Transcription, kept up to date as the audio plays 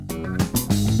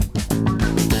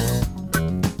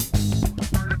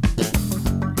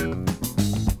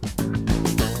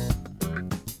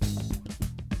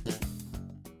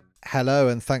Hello,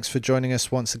 and thanks for joining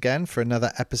us once again for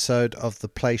another episode of the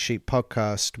Play Sheet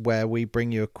podcast, where we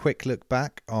bring you a quick look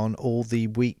back on all the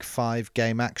Week 5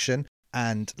 game action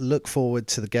and look forward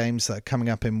to the games that are coming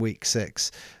up in Week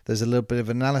 6. There's a little bit of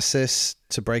analysis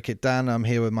to break it down. I'm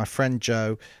here with my friend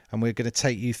Joe, and we're going to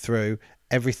take you through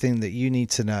everything that you need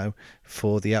to know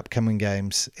for the upcoming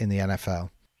games in the NFL.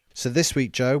 So this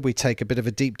week, Joe, we take a bit of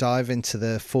a deep dive into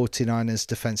the 49ers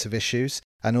defensive issues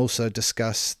and also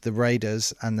discuss the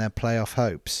Raiders and their playoff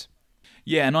hopes.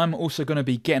 Yeah, and I'm also going to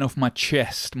be getting off my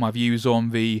chest my views on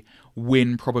the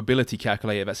win probability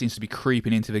calculator that seems to be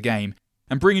creeping into the game,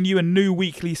 and bringing you a new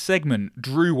weekly segment,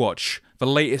 Dru Watch, the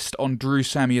latest on Dru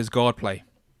Samia's guard play.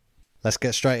 Let's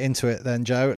get straight into it then,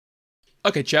 Joe.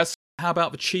 Okay, Chaz, how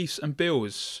about the Chiefs and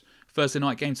Bills? Thursday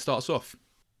night game starts off.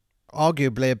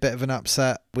 Arguably a bit of an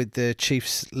upset with the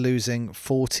Chiefs losing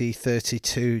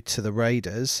 40-32 to the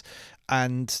Raiders.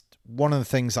 And one of the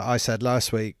things that I said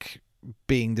last week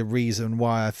being the reason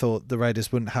why I thought the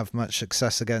Raiders wouldn't have much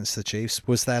success against the Chiefs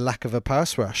was their lack of a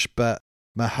pass rush. But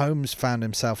Mahomes found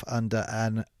himself under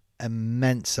an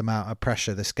immense amount of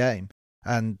pressure this game.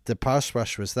 And the pass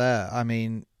rush was there. I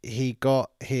mean, he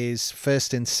got his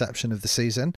first interception of the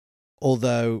season,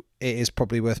 although it is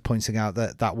probably worth pointing out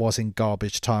that that was in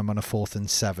garbage time on a 4th and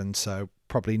 7, so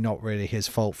probably not really his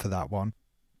fault for that one.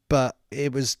 But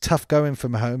it was tough going for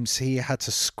Mahomes. He had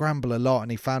to scramble a lot,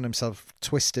 and he found himself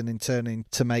twisting and turning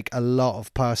to make a lot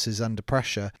of passes under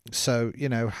pressure. So,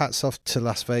 hats off to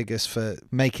Las Vegas for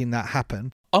making that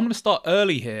happen. I'm going to start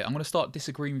early here. I'm going to start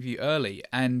disagreeing with you early.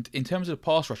 And in terms of the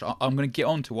pass rush, I'm going to get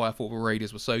on to why I thought the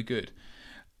Raiders were so good.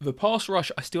 The pass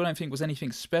rush, I still don't think was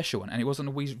anything special, and it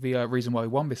wasn't the reason why we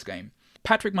won this game.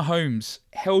 Patrick Mahomes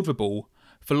held the ball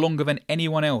for longer than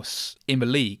anyone else in the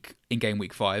league in game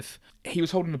week 5. He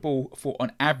was holding the ball for,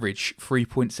 on average,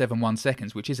 3.71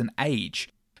 seconds, which is an age.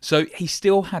 So he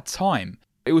still had time.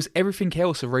 It was everything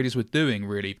else the Raiders were doing,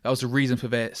 really. That was the reason for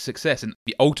their success, and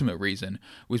the ultimate reason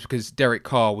was because Derek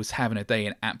Carr was having a day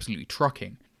and absolutely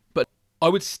trucking. But I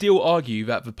would still argue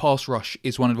that the pass rush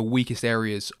is one of the weakest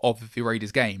areas of the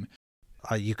Raiders game.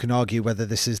 You can argue whether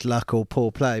this is luck or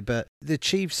poor play, but the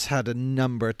Chiefs had a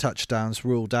number of touchdowns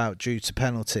ruled out due to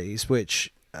penalties,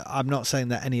 which I'm not saying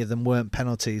that any of them weren't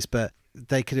penalties, but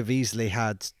they could have easily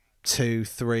had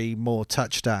 2-3 more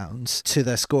touchdowns to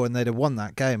their score, and they'd have won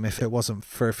that game if it wasn't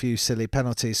for a few silly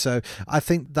penalties. So I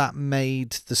think that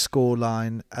made the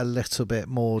scoreline a little bit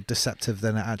more deceptive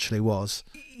than it actually was.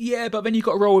 Yeah, but then you've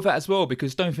got to roll with that as well,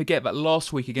 because don't forget that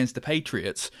last week against the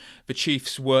Patriots, the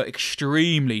Chiefs were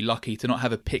extremely lucky to not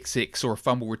have a pick 6 or a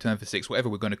fumble return for 6, whatever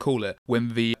we're going to call it,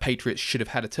 when the Patriots should have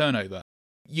had a turnover.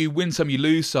 You win some, you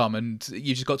lose some, and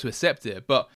you just got to accept it.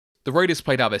 But the Raiders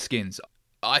played out their skins.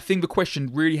 I think the question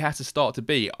really has to start to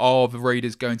be, are the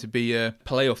Raiders going to be a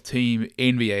playoff team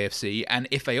in the AFC? And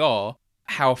if they are,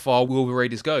 how far will the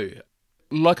Raiders go?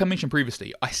 Like I mentioned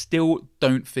previously, I still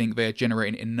don't think they're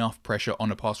generating enough pressure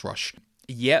on a pass rush.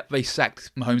 Yep, they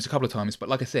sacked Mahomes a couple of times, but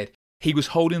like I said, he was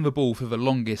holding the ball for the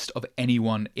longest of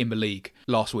anyone in the league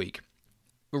last week.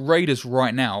 The Raiders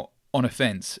right now, on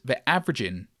offense, they're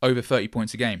averaging over 30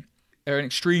 points a game. They're an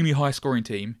extremely high-scoring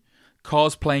team.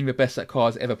 Carr's playing the best that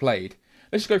Carr's ever played.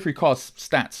 Let's just go through Carr's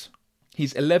stats.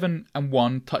 He's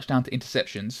 11-1 touchdown to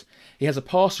interceptions. He has a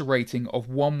passer rating of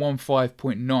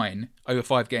 115.9 over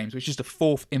 5 games, which is the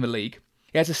 4th in the league.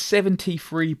 He has a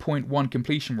 73.1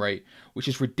 completion rate, which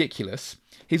is ridiculous.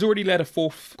 He's already led a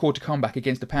 4th quarter comeback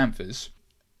against the Panthers.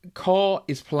 Carr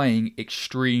is playing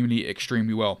extremely,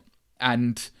 extremely well.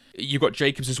 And you've got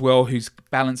Jacobs as well, who's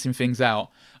balancing things out.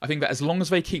 I think that as long as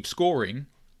they keep scoring,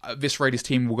 this Raiders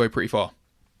team will go pretty far.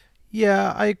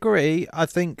 Yeah, I agree. I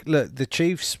think, look, the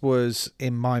Chiefs was,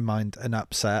 in my mind, an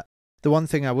upset. The one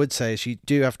thing I would say is you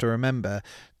do have to remember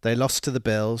they lost to the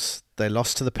Bills, they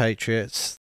lost to the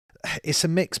Patriots. It's a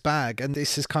mixed bag, and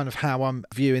this is kind of how I'm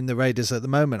viewing the Raiders at the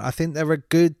moment. I think they're a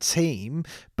good team,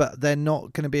 but they're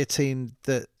not going to be a team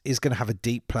that is going to have a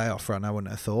deep playoff run, I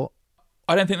wouldn't have thought.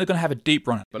 I don't think they're going to have a deep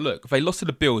run. But look, they lost to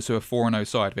the Bills, who are 4-0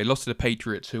 side. They lost to the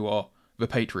Patriots, who are the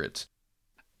Patriots.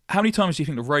 How many times do you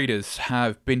think the Raiders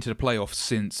have been to the playoffs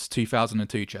since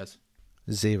 2002, Chaz?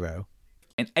 0.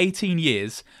 In 18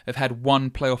 years, they've had 1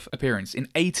 playoff appearance. In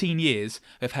 18 years,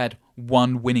 they've had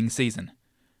 1 winning season.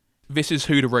 This is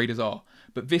who the Raiders are.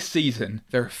 But this season,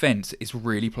 their offense is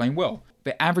really playing well.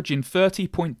 They're averaging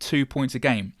 30.2 points a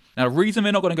game. Now, the reason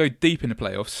they're not going to go deep in the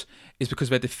playoffs is because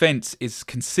their defense is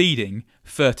conceding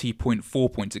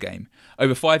 30.4 points a game.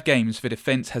 Over 5 games, the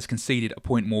defense has conceded a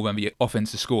point more than the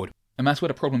offense has scored. And that's where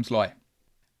the problems lie.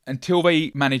 Until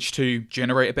they manage to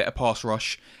generate a better pass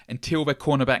rush, until their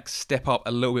cornerbacks step up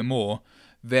a little bit more,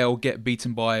 they'll get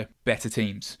beaten by better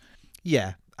teams.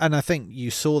 Yeah, and I think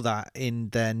you saw that in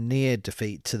their near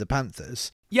defeat to the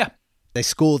Panthers. Yeah. They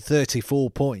scored 34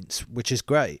 points, which is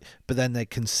great, but then they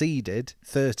conceded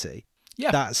 30.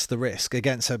 Yeah. That's the risk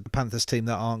against a Panthers team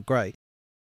that aren't great.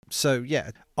 So,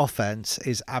 yeah, offense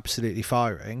is absolutely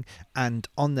firing, and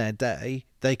on their day,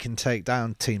 they can take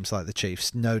down teams like the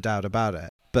Chiefs, no doubt about it.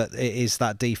 But it is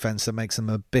that defense that makes them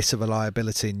a bit of a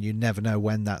liability, and you never know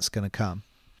when that's going to come.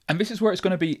 And this is where it's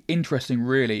going to be interesting,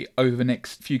 really, over the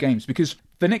next few games, because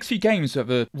the next few games that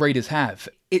the Raiders have,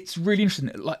 it's really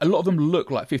interesting. Like, a lot of them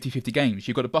look like 50-50 games.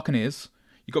 You've got the Buccaneers,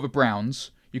 you've got the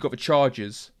Browns, you've got the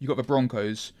Chargers, you've got the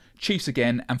Broncos, Chiefs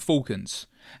again, and Falcons.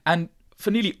 And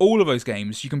for nearly all of those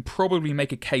games, you can probably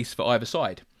make a case for either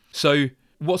side. So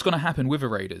what's going to happen with the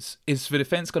Raiders? Is the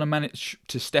defense going to manage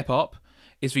to step up?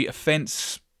 Is the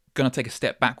offense going to take a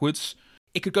step backwards?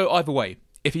 It could go either way.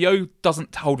 If EO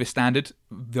doesn't hold this standard,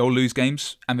 they'll lose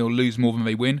games and they'll lose more than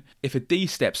they win. If a D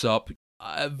steps up,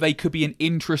 they could be an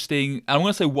interesting, I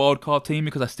want to say wildcard team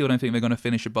because I still don't think they're going to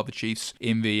finish above the Chiefs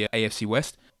in the AFC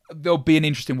West. They'll be an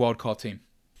interesting wildcard team.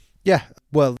 Yeah,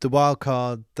 well, the wild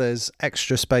card, there's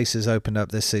extra spaces opened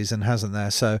up this season, hasn't there?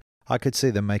 So I could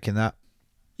see them making that.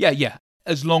 Yeah.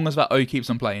 As long as that O keeps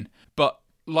on playing. But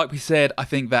like we said, I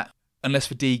think that unless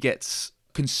the D gets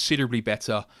considerably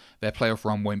better, their playoff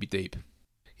run won't be deep.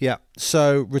 Yeah,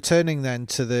 so returning then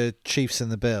to the Chiefs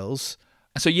and the Bills.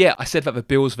 So yeah, I said that the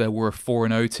Bills there were a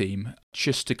 4-0 team.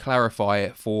 Just to clarify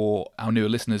it for our newer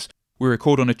listeners, we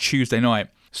record on a Tuesday night.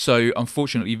 So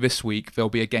unfortunately this week there'll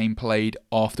be a game played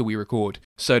after we record.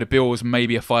 So the Bills may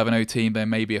be a 5-0 team, they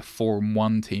may be a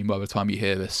 4-1 team by the time you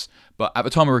hear this. But at the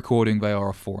time of recording, they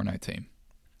are a 4-0 team.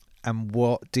 And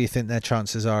what do you think their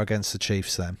chances are against the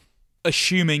Chiefs then?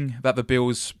 Assuming that the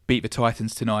Bills beat the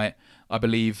Titans tonight, I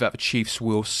believe that the Chiefs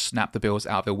will snap the Bills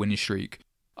out of their winning streak.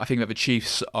 I think that the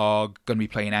Chiefs are going to be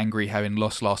playing angry, having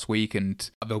lost last week,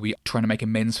 and they'll be trying to make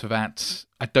amends for that.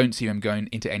 I don't see them going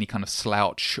into any kind of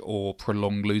slouch or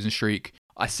prolonged losing streak.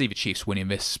 I see the Chiefs winning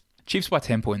this. Chiefs by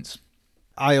 10 points.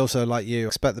 I also, like you,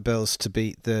 expect the Bills to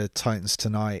beat the Titans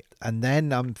tonight. And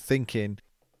then I'm thinking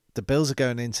the Bills are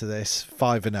going into this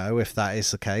 5-0, if that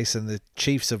is the case, and the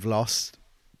Chiefs have lost.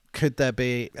 Could there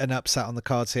be an upset on the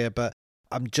cards here? But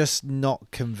I'm just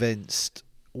not convinced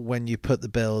when you put the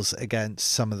Bills against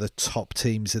some of the top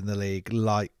teams in the league,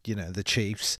 like, you know, the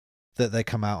Chiefs, that they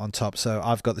come out on top. So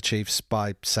I've got the Chiefs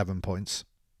by 7 points.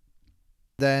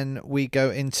 Then we go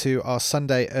into our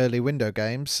Sunday early window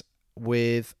games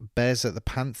with Bears at the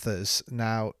Panthers.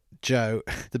 Now, Joe,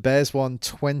 the Bears won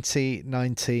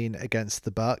 2019 against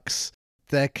the Bucks.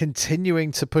 They're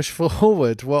continuing to push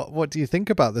forward. What do you think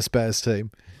about this Bears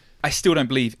team? I still don't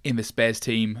believe in this Bears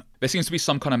team. There seems to be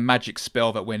some kind of magic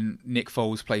spell that when Nick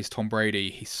Foles plays Tom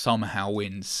Brady, he somehow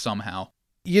wins, somehow.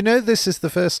 You know, this is the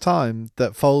first time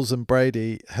that Foles and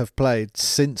Brady have played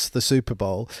since the Super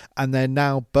Bowl, and they're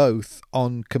now both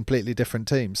on completely different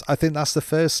teams. I think that's the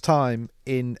first time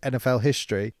in NFL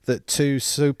history that two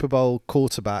Super Bowl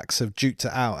quarterbacks have duked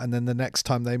it out, and then the next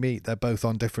time they meet, they're both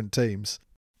on different teams.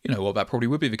 You know what, that probably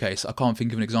would be the case. I can't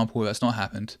think of an example where that's not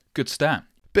happened. Good stat.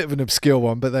 Bit of an obscure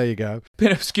one, but there you go.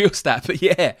 Bit of obscure stat, but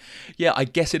yeah, I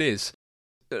guess it is.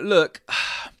 Look,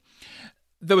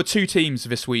 there were two teams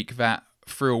this week that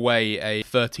threw away a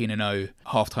 13-0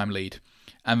 halftime lead,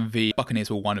 and the Buccaneers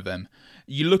were one of them.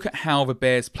 You look at how the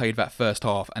Bears played that first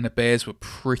half, and the Bears were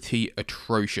pretty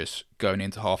atrocious going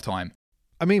into halftime.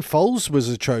 I mean, Foles was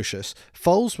atrocious.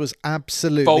 Foles was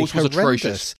absolutely horrendous.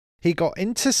 Atrocious. He got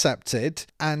intercepted,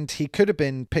 and he could have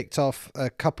been picked off a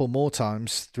couple more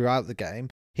times throughout the game.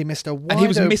 He missed a wide and he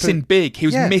was open... missing big. He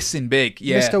was missing big.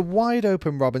 Yeah. Missed a wide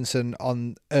open Robinson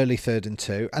on early 3rd and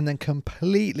 2, and then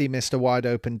completely missed a wide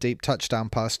open deep touchdown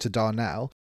pass to Darnell.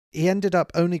 He ended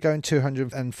up only going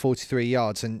 243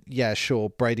 yards, and yeah, sure,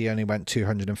 Brady only went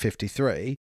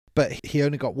 253, but he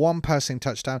only got one passing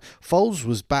touchdown. Foles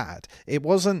was bad. It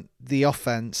wasn't the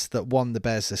offense that won the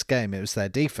Bears this game, it was their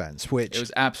defense, which... It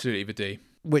was absolutely the D.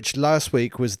 Which last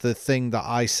week was the thing that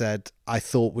I said I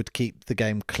thought would keep the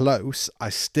game close. I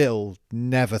still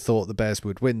never thought the Bears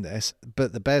would win this,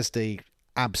 but the Bears D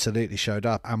absolutely showed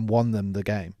up and won them the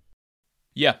game.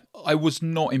 Yeah, I was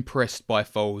not impressed by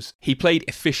Foles. He played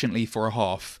efficiently for a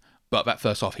half, but that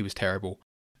first half he was terrible.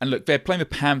 And look, they're playing the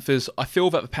Panthers. I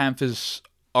feel that the Panthers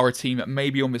are a team that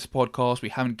maybe on this podcast we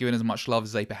haven't given as much love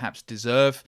as they perhaps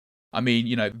deserve. I mean,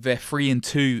 you know, they're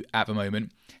 3-2 at the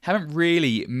moment. Haven't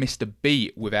really missed a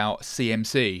beat without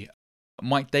CMC.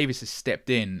 Mike Davis has stepped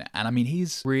in, and I mean,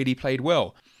 he's really played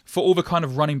well. For all the kind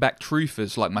of running back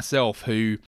truthers like myself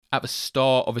who, at the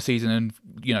start of the season and,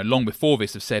 you know, long before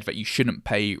this have said that you shouldn't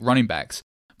pay running backs,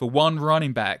 The one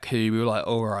running back who we were like,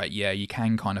 all right, yeah, you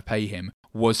can kind of pay him,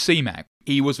 was C-Mac.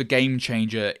 He was the game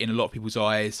changer in a lot of people's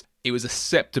eyes. It was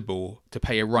acceptable to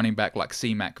pay a running back like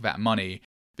C-Mac that money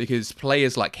because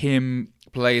players like him,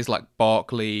 players like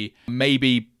Barkley,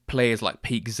 maybe players like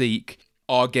Peak Zeke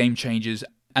are game changers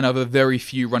and are the very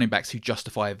few running backs who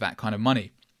justify that kind of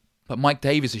money. But Mike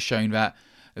Davis has shown that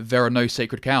there are no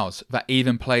sacred cows, that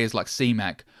even players like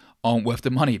C-Mac aren't worth the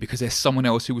money because there's someone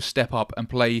else who will step up and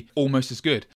play almost as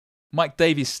good. Mike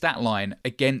Davis' stat line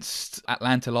against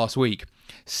Atlanta last week,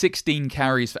 16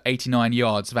 carries for 89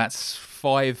 yards. That's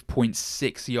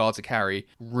 5.6 yards a carry.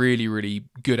 Really, really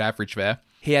good average there.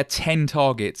 He had 10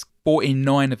 targets,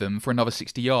 49 of them for another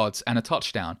 60 yards and a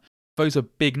touchdown. Those are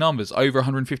big numbers, over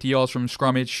 150 yards from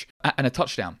scrimmage and a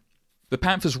touchdown. The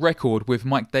Panthers' record with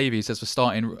Mike Davis as the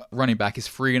starting running back is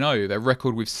 3-0. Their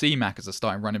record with C-Mac as the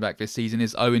starting running back this season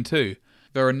is 0-2.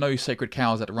 There are no sacred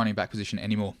cows at the running back position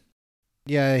anymore.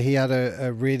 Yeah, he had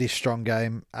a really strong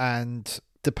game, and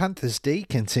the Panthers' D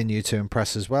continue to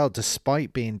impress as well,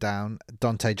 despite being down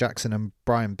Dante Jackson and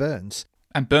Brian Burns.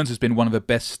 And Burns has been one of the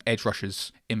best edge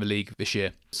rushers in the league this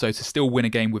year. So to still win a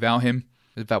game without him,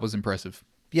 that was impressive.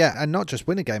 Yeah, and not just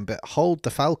win a game, but hold the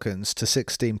Falcons to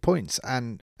 16 points.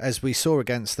 And as we saw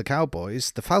against the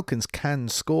Cowboys, the Falcons can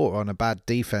score on a bad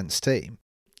defense team.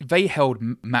 They held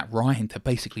Matt Ryan to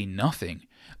basically nothing.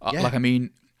 Yeah.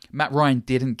 Matt Ryan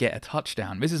didn't get a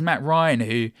touchdown. This is Matt Ryan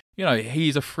who,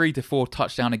 he's a 3 to 4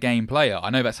 touchdown a game player. I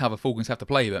know that's how the Falcons have to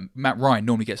play, but Matt Ryan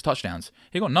normally gets touchdowns.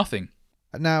 He got nothing.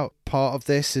 Now, part of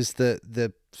this is that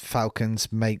the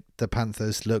Falcons make the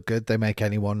Panthers look good. They make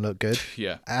anyone look good.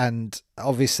 Yeah. And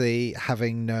obviously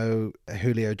having no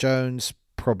Julio Jones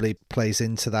probably plays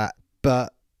into that.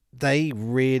 But they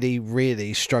really,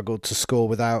 really struggled to score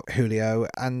without Julio.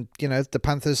 And, the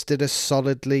Panthers did a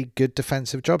solidly good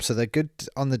defensive job. So they're good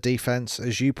on the defense.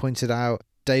 As you pointed out,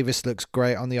 Davis looks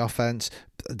great on the offense.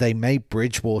 They made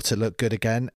Bridgewater look good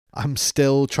again. I'm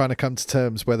still trying to come to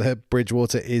terms whether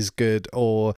Bridgewater is good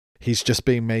or he's just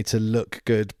being made to look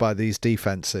good by these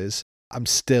defenses. I'm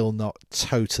still not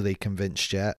totally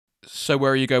convinced yet. So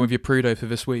where are you going with your Prudo for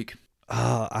this week?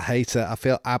 I hate it. I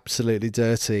feel absolutely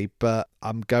dirty, but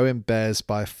I'm going Bears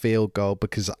by a field goal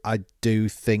because I do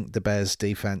think the Bears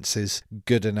defense is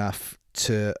good enough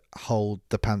to hold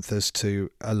the Panthers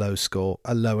to a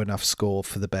low enough score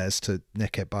for the Bears to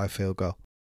nick it by a field goal.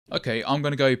 Okay, I'm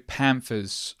going to go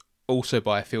Panthers also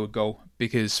by a field goal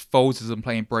because Foles isn't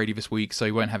playing Brady this week, so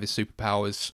he won't have his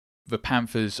superpowers. The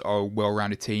Panthers are a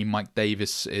well-rounded team. Mike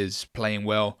Davis is playing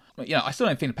well. I still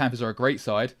don't think the Panthers are a great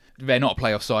side. They're not a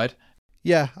playoff side.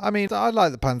 Yeah, I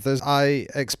like the Panthers. I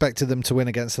expected them to win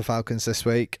against the Falcons this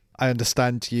week. I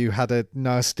understand you had a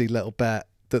nasty little bet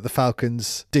that the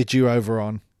Falcons did you over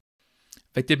on.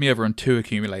 They did me over on 2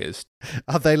 accumulators.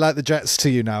 Are they like the Jets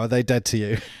to you now? Are they dead to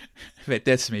you? They're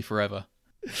dead to me forever.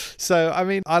 So,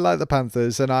 I like the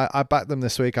Panthers and I backed them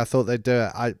this week. I thought they'd do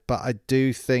it. But I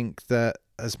do think that,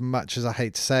 as much as I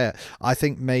hate to say it, I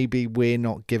think maybe we're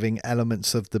not giving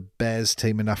elements of the Bears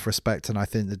team enough respect, and I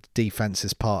think the defense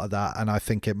is part of that, and I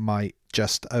think it might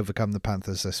just overcome the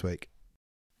Panthers this week.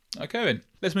 Okay then,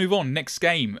 let's move on. Next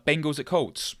game, Bengals at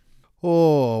Colts.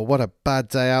 Oh, what a bad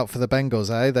day out for the Bengals,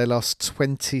 eh? They lost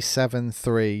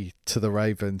 27-3 to the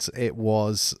Ravens. It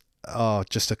was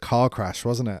just a car crash,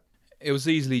 wasn't it? It was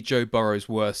easily Joe Burrow's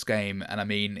worst game, and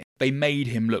they made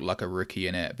him look like a rookie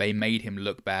in it. They made him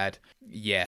look bad.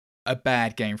 Yeah, a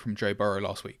bad game from Joe Burrow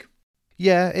last week.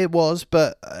 Yeah, it was,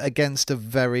 but against a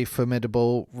very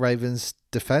formidable Ravens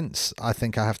defense, I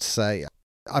think I have to say.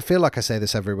 I feel like I say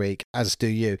this every week, as do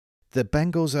you. The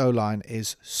Bengals O-line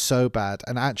is so bad,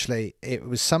 and actually, it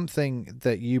was something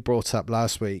that you brought up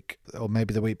last week, or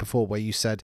maybe the week before, where you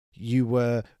said you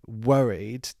were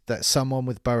worried that someone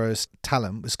with Burrow's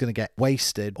talent was going to get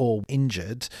wasted or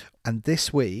injured. And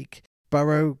this week,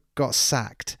 Burrow got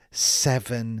sacked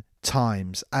 7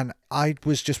 times. And I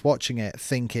was just watching it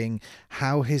thinking,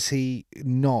 how has he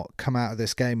not come out of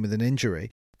this game with an injury?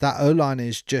 That O-line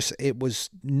is just, it was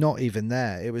not even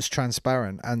there. It was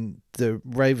transparent. And the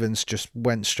Ravens just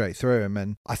went straight through him.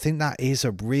 And I think that is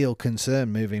a real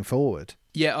concern moving forward.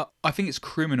 Yeah, I think it's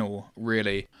criminal,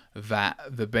 really, that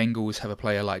the Bengals have a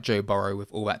player like Joe Burrow with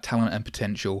all that talent and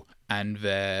potential, and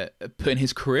they're putting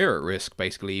his career at risk,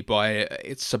 basically, by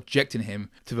it's subjecting him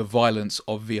to the violence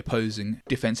of the opposing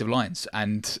defensive lines.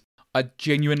 And I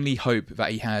genuinely hope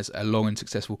that he has a long and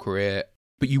successful career,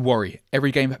 but you worry.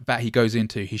 Every game that he goes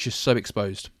into, he's just so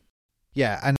exposed.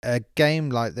 Yeah, and a game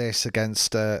like this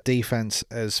against a defense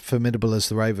as formidable as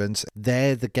the Ravens,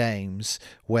 they're the games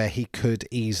where he could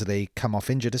easily come off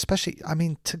injured, especially,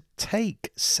 to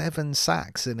take 7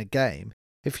 sacks in a game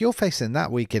If you're facing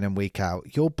that week in and week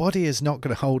out, your body is not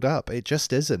going to hold up. It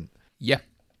just isn't. Yeah.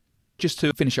 Just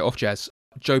to finish it off, Jazz,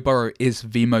 Joe Burrow is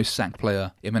the most sacked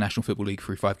player in the National Football League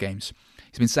through 5 games.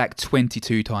 He's been sacked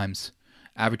 22 times,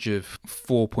 average of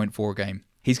 4.4 a game.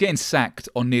 He's getting sacked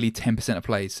on nearly 10% of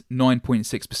plays,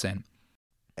 9.6%.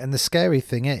 And the scary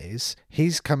thing is,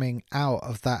 he's coming out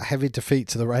of that heavy defeat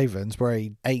to the Ravens where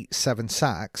he ate 7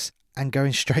 sacks and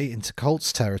going straight into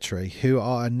Colts territory, who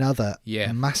are another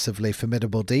massively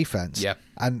formidable defense. Yeah.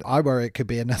 And I worry it could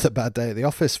be another bad day at the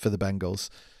office for the Bengals.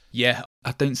 Yeah,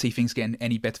 I don't see things getting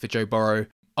any better for Joe Burrow.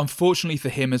 Unfortunately for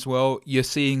him as well, you're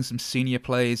seeing some senior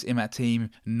players in that team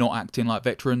not acting like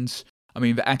veterans. I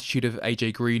mean, the attitude of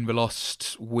AJ Green the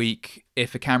last week,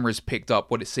 if the cameras picked up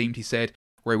what it seemed he said,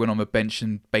 where he went on the bench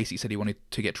and basically said he wanted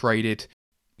to get traded.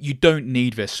 You don't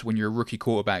need this when you're a rookie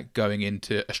quarterback going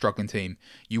into a struggling team.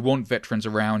 You want veterans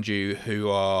around you who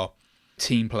are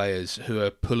team players, who are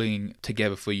pulling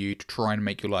together for you to try and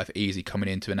make your life easy coming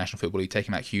into a National Football League,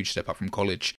 taking that huge step up from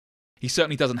college. He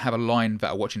certainly doesn't have a line that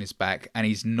are watching his back, and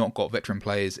he's not got veteran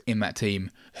players in that team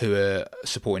who are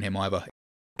supporting him either.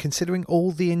 Considering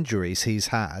all the injuries he's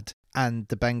had, and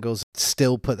the Bengals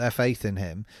still put their faith in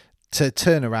him, to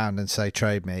turn around and say,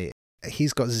 trade me,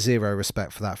 he's got zero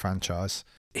respect for that franchise.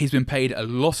 He's been paid a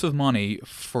lot of money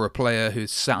for a player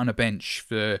who's sat on a bench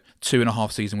for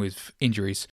 2.5 seasons with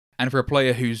injuries, and for a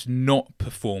player who's not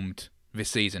performed this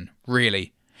season,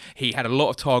 really. He had a lot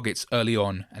of targets early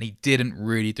on, and he didn't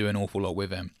really do an awful lot with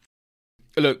them.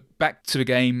 Look, back to the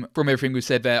game. From everything we've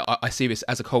said there, I see this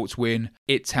as a Colts win.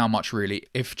 It's how much, really.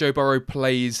 If Joe Burrow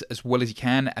plays as well as he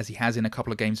can, as he has in a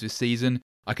couple of games this season,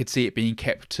 I could see it being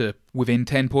kept to within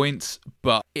 10 points.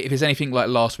 But if it's anything like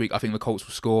last week, I think the Colts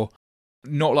will score.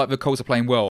 Not like the Colts are playing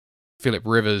well. Philip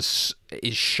Rivers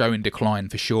is showing decline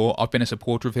for sure. I've been a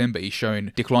supporter of him, but he's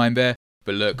showing decline there.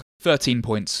 But look, 13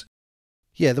 points.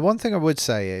 Yeah, the one thing I would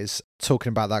say is, talking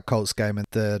about that Colts game and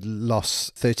the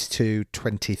loss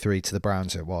 32-23 to the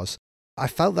Browns it was, I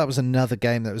felt that was another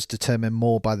game that was determined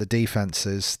more by the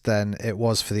defenses than it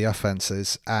was for the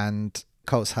offenses. And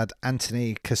Colts had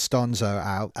Anthony Costanzo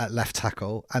out at left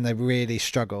tackle, and they really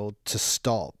struggled to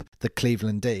stop the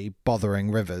Cleveland D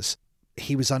bothering Rivers.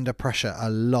 He was under pressure a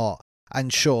lot.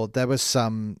 And sure, there was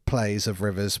some plays of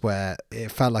Rivers where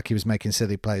it felt like he was making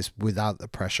silly plays without the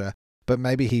pressure. But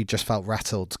maybe he just felt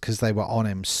rattled because they were on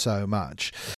him so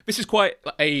much. This is quite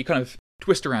a kind of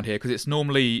twist around here, because it's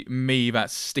normally me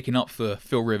that's sticking up for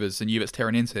Phil Rivers and you that's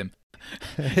tearing into him.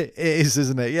 It is,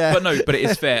 isn't it? Yeah. But no, but it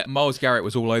is fair. Myles Garrett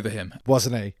was all over him.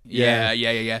 Wasn't he? Yeah.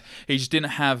 He just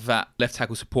didn't have that left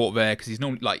tackle support there, because he's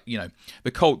normally, like, you know,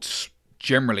 the Colts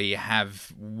generally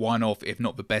have one of, if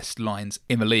not the best lines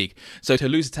in the league. So to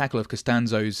lose a tackle of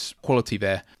Costanzo's quality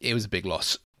there, it was a big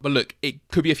loss. But look, it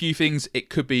could be a few things. It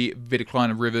could be the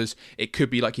decline of Rivers. It could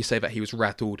be, like you say, that he was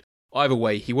rattled. Either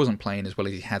way, he wasn't playing as well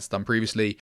as he has done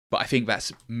previously. But I think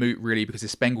that's moot, really, because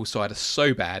this Bengals side is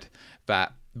so bad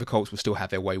that the Colts will still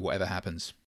have their way, whatever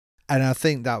happens. And I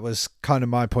think that was kind of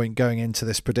my point going into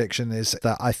this prediction, is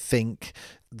that I think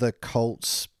the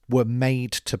Colts were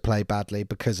made to play badly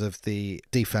because of the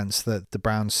defense that the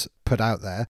Browns put out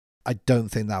there. I don't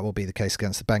think that will be the case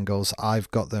against the Bengals. I've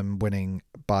got them winning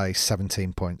by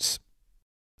 17 points.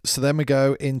 So then we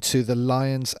go into the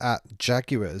Lions at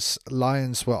Jaguars.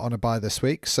 Lions were on a bye this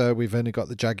week, so we've only got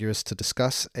the Jaguars to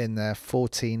discuss in their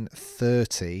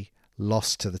 14-30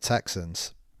 loss to the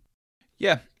Texans.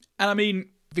 Yeah, and I mean,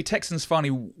 the Texans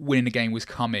finally winning the game was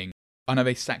coming. I know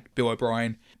they sacked Bill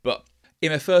O'Brien, but in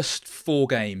their first 4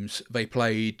 games, they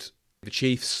played the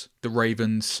Chiefs, the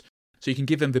Ravens, so you can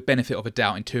give them the benefit of a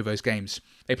doubt in 2 of those games.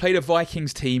 They played a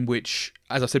Vikings team, which,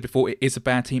 as I said before, it is a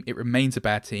bad team. It remains a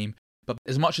bad team. But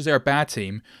as much as they're a bad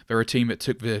team, they're a team that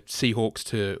took the Seahawks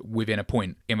to within a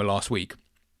point in the last week.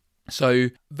 So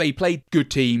they played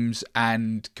good teams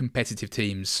and competitive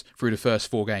teams through the first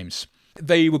 4 games.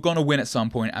 They were going to win at some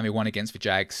point, and they won against the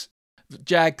Jags. The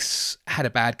Jags had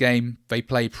a bad game. They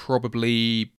played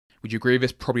probably, would you agree with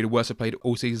this, probably the worst they've played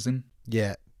all season?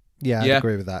 Yeah, I'd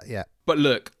agree with that, yeah. But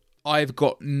look, I've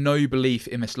got no belief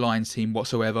in this Lions team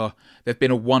whatsoever. They've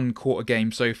been a 1-quarter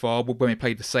game so far. When they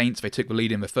played the Saints, they took the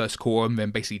lead in the first quarter and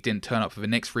then basically didn't turn up for the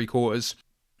next 3 quarters.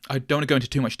 I don't want to go into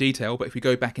too much detail, but if we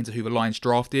go back into who the Lions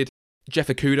drafted, Jeff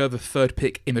Okudah, the 3rd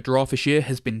pick in the draft this year,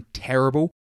 has been terrible.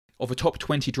 Of the top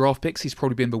 20 draft picks, he's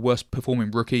probably been the worst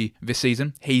performing rookie this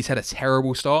season. He's had a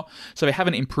terrible start, so they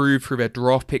haven't improved through their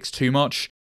draft picks too much.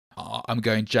 I'm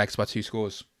going Jags by 2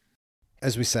 scores.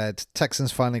 As we said,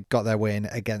 Texans finally got their win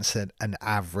against an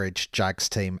average Jags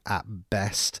team at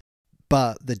best.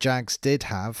 But the Jags did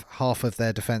have half of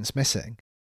their defence missing.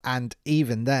 And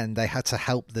even then, they had to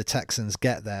help the Texans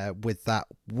get there with that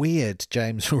weird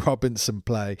James Robinson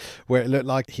play where it looked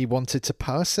like he wanted to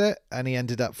pass it and he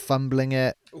ended up fumbling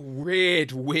it.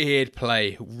 Weird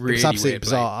play. Really, it was absolutely weird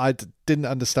bizarre. play. I didn't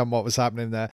understand what was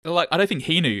happening there. Like, I don't think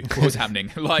he knew what was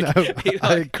happening. Like, No,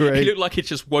 I agree. He looked like he'd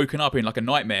just woken up in like a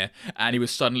nightmare, and he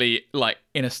was suddenly like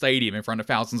in a stadium in front of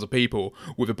thousands of people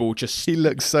with a ball just. He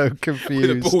looked so confused.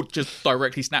 With a ball just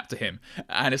directly snapped to him,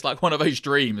 and it's like one of those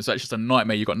dreams that's just a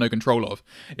nightmare you got no control of.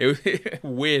 It was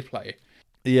weird play.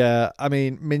 Yeah, I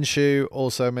mean, Minshew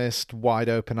also missed wide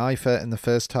open Eifert in the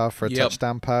first half for a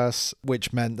touchdown pass,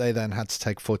 which meant they then had to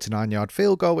take a 49-yard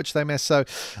field goal, which they missed. So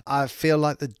I feel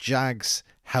like the Jags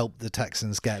helped the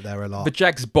Texans get there a lot. The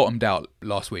Jags bottomed out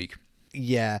last week.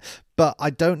 Yeah, but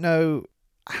I don't know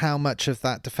how much of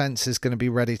that defense is going to be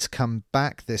ready to come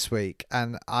back this week.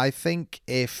 And I think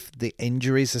if the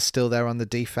injuries are still there on the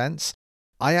defense,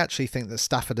 I actually think that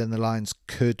Stafford and the Lions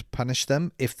could punish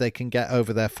them if they can get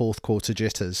over their fourth quarter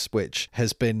jitters, which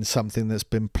has been something that's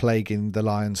been plaguing the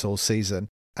Lions all season.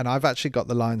 And I've actually got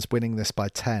the Lions winning this by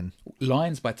 10.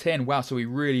 Lions by 10? Wow, so we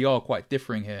really are quite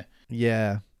differing here.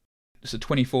 Yeah. It's a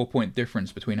 24-point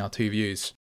difference between our two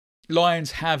views.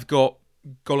 Lions have got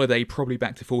Golladay probably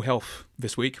back to full health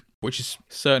this week, which is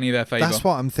certainly their favour. That's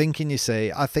what I'm thinking, you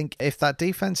see. I think if that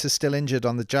defense is still injured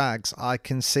on the Jags, I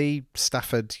can see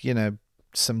Stafford,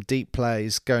 some deep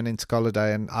plays going into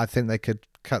Golladay, and I think they could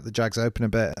cut the Jags open a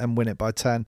bit and win it by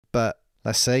 10. But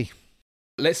let's see.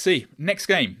 Let's see. Next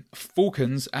game,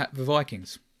 Falcons at the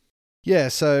Vikings. Yeah,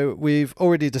 so we've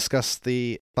already discussed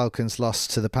the Falcons' loss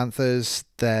to the Panthers.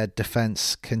 Their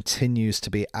defense continues to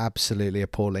be absolutely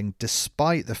appalling,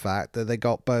 despite the fact that they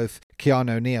got both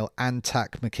Keanu O'Neal and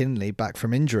Tack McKinley back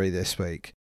from injury this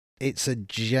week. It's a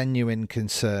genuine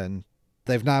concern.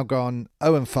 They've now gone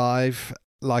 0-5,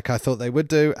 like I thought they would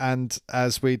do, and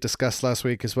as we discussed last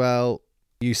week as well,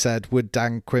 you said, would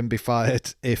Dan Quinn be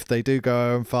fired if they do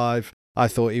go 0-5? I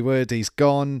thought he would. He's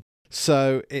gone.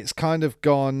 So it's kind of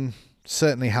gone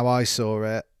certainly how I saw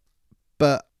it.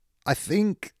 But I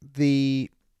think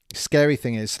the scary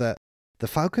thing is that the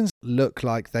Falcons look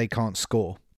like they can't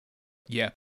score. Yeah,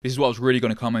 this is what I was really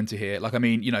going to come into here. Like, I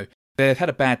mean, they've had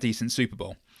a bad, decent Super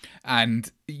Bowl. And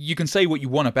you can say what you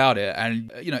want about it.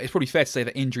 And, it's probably fair to say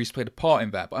that injuries played a part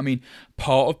in that. But, I mean,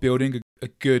 part of building a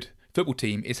good football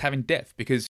team is having depth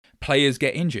because players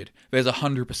get injured. There's a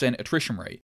 100% attrition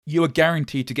rate. You are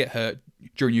guaranteed to get hurt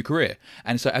during your career.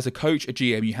 And so as a coach, a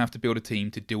GM, you have to build a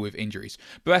team to deal with injuries.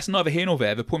 But that's neither here nor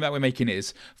there. The point that we're making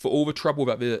is, for all the trouble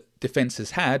that the defense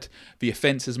has had, the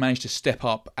offense has managed to step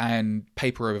up and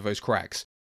paper over those cracks.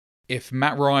 If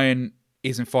Matt Ryan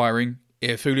isn't firing,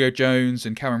 if Julio Jones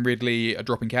and Calvin Ridley are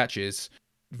dropping catches,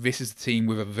 this is a team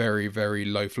with a very, very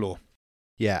low floor.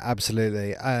 Yeah,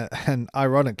 absolutely. And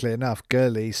ironically enough,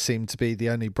 Gurley seemed to be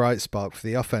the only bright spark for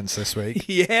the offense this week.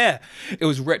 Yeah, it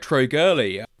was retro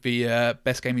Gurley, the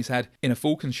best game he's had in a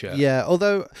Falcons shirt. Yeah,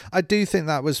 although I do think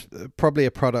that was probably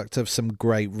a product of some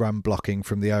great run blocking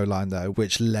from the O-line, though,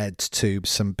 which led to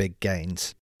some big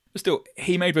gains. But still,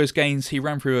 he made those gains, he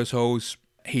ran through those holes,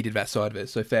 he did that side of it,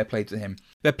 so fair play to him.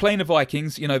 They're playing the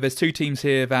Vikings. There's two teams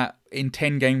here that in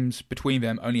 10 games between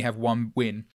them only have one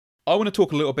win. I want to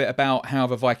talk a little bit about how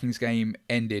the Vikings game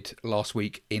ended last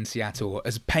week in Seattle,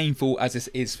 as painful as this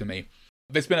is for me.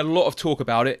 There's been a lot of talk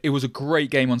about it. It was a great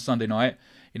game on Sunday night,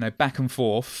 back and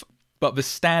forth. But the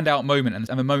standout moment,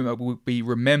 and the moment that will be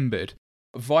remembered,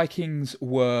 Vikings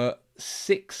were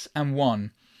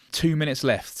 6-1, 2 minutes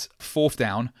left, fourth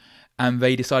down, and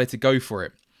they decided to go for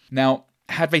it. Now,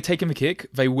 had they taken the kick,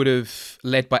 they would have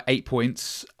led by 8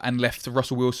 points and left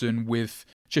Russell Wilson with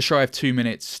just shy of 2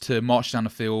 minutes to march down the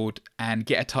field and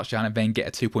get a touchdown and then get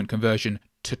a 2-point conversion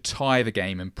to tie the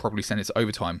game and probably send it to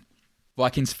overtime.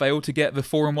 Vikings failed to get the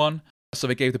 4-1, so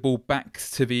they gave the ball back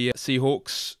to the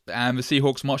Seahawks, and the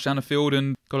Seahawks marched down the field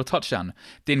and got a touchdown.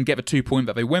 Didn't get the 2-point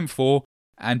that they went for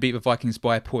and beat the Vikings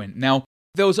by a point. Now,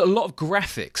 there was a lot of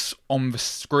graphics on the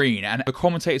screen, and the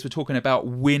commentators were talking about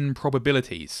win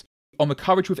probabilities. On the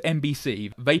coverage with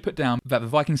NBC, they put down that the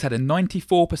Vikings had a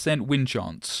 94% win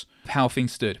chance of how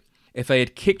things stood. If they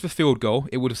had kicked the field goal,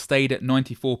 it would have stayed at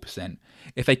 94%.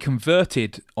 If they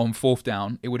converted on fourth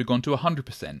down, it would have gone to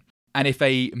 100%. And if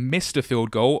they missed a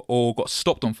field goal or got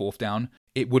stopped on fourth down,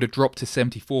 it would have dropped to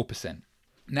 74%.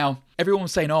 Now, everyone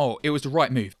was saying, it was the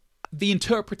right move. The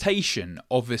interpretation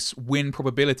of this win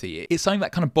probability is something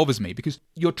that kind of bothers me because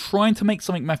you're trying to make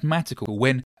something mathematical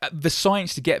when the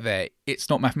science to get there, it's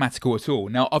not mathematical at all.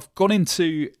 Now, I've gone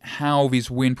into how these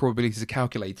win probabilities are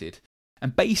calculated.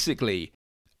 And basically,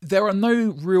 There are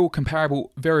no real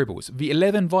comparable variables. The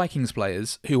 11 Vikings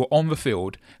players who were on the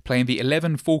field playing the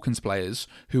 11 Falcons players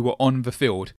who were on the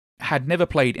field had never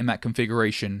played in that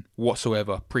configuration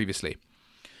whatsoever previously.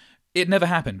 It never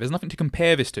happened. There's nothing to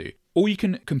compare this to. All you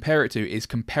can compare it to is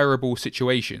comparable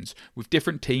situations with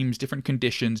different teams, different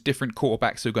conditions, different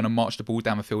quarterbacks who are going to march the ball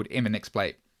down the field in the next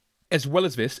play. As well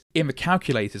as this, in the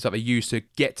calculators that they use to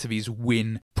get to these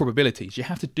win probabilities, you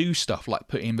have to do stuff like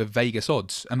put in the Vegas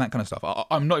odds and that kind of stuff.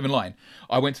 I'm not even lying.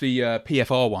 I went to the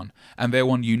PFR one, and they're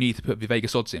one you need to put the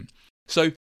Vegas odds in.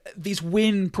 So these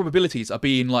win probabilities are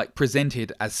being like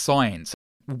presented as science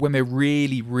when they're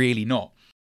really, really not.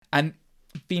 And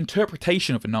the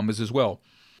interpretation of the numbers as well.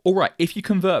 All right, if you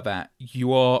convert that,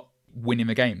 you are winning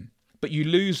the game. But you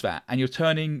lose that, and you're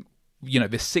turning, the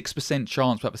 6%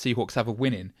 chance that the Seahawks have of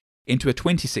winning into a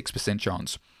 26%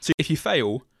 chance. So if you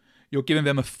fail, you're giving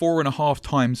them a 4.5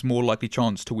 times more likely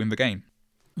chance to win the game.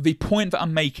 The point that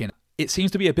I'm making, it seems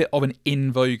to be a bit of an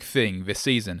in vogue thing this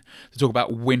season to talk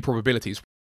about win probabilities.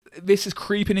 This is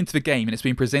creeping into the game, and it's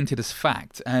being presented as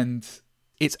fact, and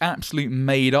it's absolute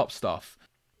made up stuff.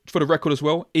 For the record as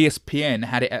well, ESPN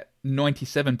had it at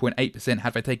 97.8%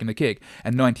 had they taken the kick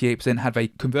and 98% had they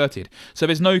converted. So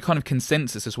there's no kind of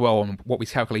consensus as well on what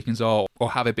these calculations are or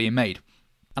how they're being made.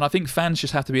 And I think fans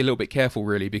just have to be a little bit careful,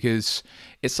 really, because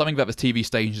it's something that the TV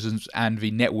stations and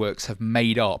the networks have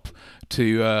made up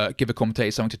to give the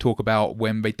commentators something to talk about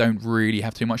when they don't really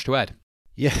have too much to add.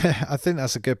 Yeah, I think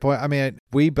that's a good point. I mean,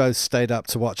 we both stayed up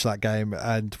to watch that game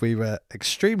and we were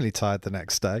extremely tired the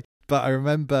next day. But I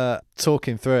remember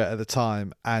talking through it at the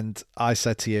time, and I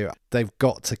said to you, they've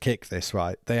got to kick this,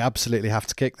 right? They absolutely have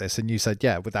to kick this. And you said,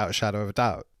 yeah, without a shadow of a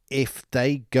doubt. If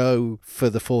they go for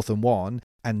the 4th and 1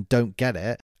 and don't get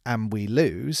it and we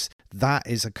lose, that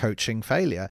is a coaching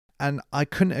failure. And I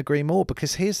couldn't agree more,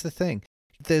 because here's the thing.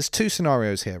 There's 2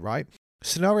 scenarios here, right?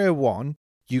 Scenario 1,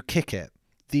 you kick it.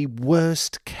 The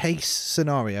worst case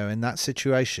scenario in that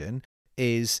situation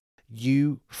is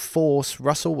you force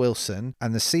Russell Wilson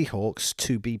and the Seahawks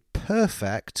to be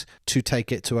perfect to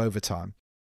take it to overtime.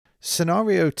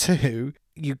 Scenario 2,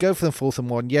 you go for the 4th and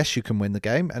 1. Yes, you can win the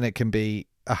game and it can be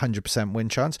 100% win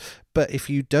chance. But if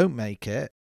you don't make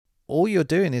it, all you're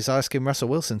doing is asking Russell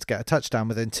Wilson to get a touchdown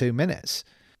within 2 minutes.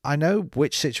 I know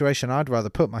which situation I'd rather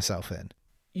put myself in.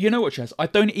 You know what, Chaz? I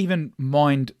don't even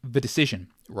mind the decision,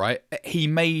 right? He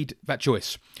made that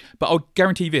choice. But I'll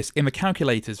guarantee this, in the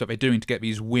calculators that they're doing to get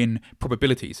these win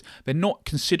probabilities, they're not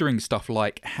considering stuff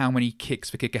like how many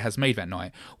kicks the kicker has made that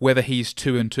night, whether he's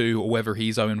 2-2 or whether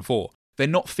he's 0-4. They're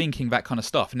not thinking that kind of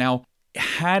stuff. Now,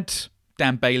 had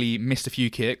Dan Bailey missed a few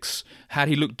kicks, had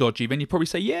he looked dodgy, then you'd probably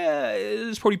say, yeah,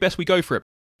 it's probably best we go for it.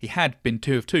 He had been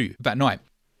 2 of 2 that night.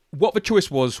 What the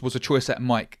choice was a choice that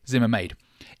Mike Zimmer made.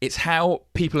 It's how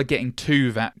people are getting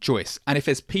to that choice. And if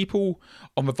there's people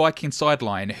on the Viking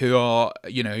sideline who are,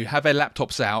 who have their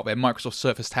laptops out, their Microsoft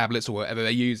Surface tablets or whatever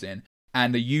they're using,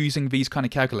 and they're using these kind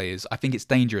of calculators, I think it's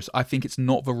dangerous. I think it's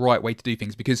not the right way to do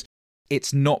things, because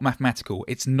it's not mathematical.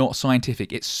 It's not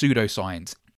scientific. It's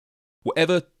pseudoscience.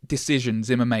 Whatever decision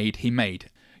Zimmer made, he made.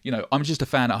 I'm just a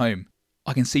fan at home.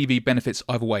 I can see the benefits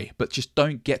either way, but just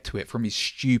don't get to it from these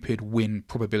stupid win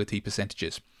probability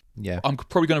percentages. Yeah. I'm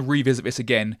probably going to revisit this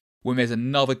again when there's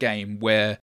another game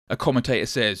where a commentator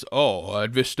says,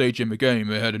 at this stage in the game,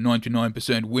 they had a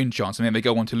 99% win chance, and then they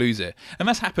go on to lose it. And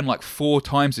that's happened like 4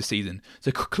 times this season.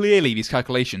 So clearly these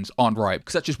calculations aren't right,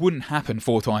 because that just wouldn't happen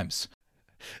 4 times.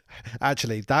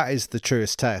 Actually, that is the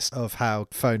truest test of how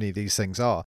phony these things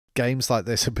are. Games like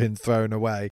this have been thrown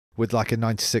away with like a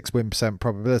 96 win percent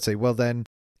probability. Well then,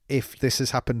 if this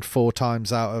has happened 4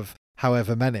 times out of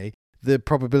however many, the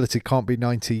probability can't be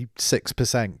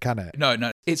 96%, can it?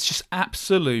 No. It's just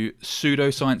absolute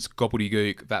pseudoscience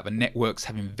gobbledygook that the networks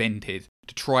have invented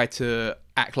to try to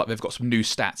act like they've got some new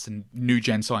stats and new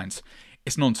gen science.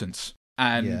 It's nonsense.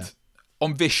 And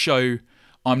on this show,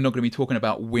 I'm not going to be talking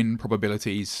about win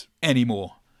probabilities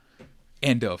anymore.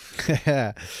 End of.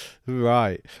 Yeah,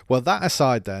 right. Well, that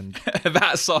aside then.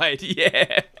 That aside,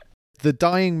 yeah. The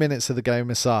dying minutes of the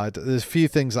game aside, there's a few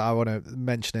things that I want to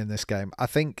mention in this game. I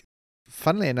think,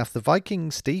 funnily enough, the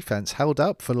Vikings defense held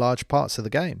up for large parts of the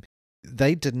game.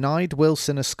 They denied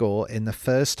Wilson a score in the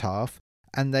first half,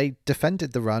 and they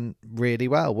defended the run really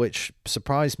well, which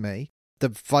surprised me. The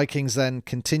Vikings then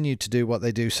continued to do what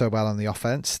they do so well on the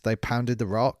offense. They pounded the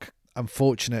rock.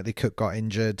 Unfortunately, Cook got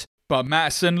injured. But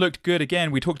Madison looked good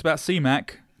again. We talked about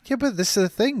C-Mac. Yeah, but this is the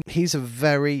thing. He's a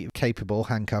very capable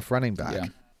handcuff running back. Yeah.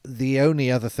 The only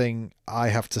other thing I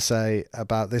have to say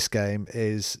about this game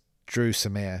is Dru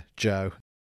Samia, Joe.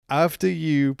 After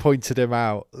you pointed him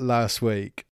out last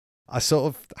week, I sort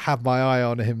of had my eye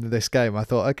on him in this game. I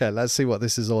thought, okay, let's see what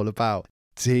this is all about.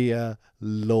 Dear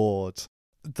Lord.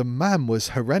 The man was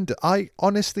horrendous. I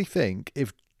honestly think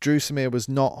if Dru Samia was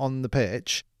not on the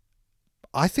pitch,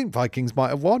 I think Vikings might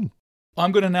have won.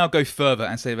 I'm going to now go further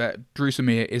and say that Dru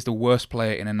Samia is the worst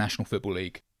player in a National Football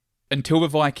League. Until the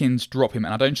Vikings drop him,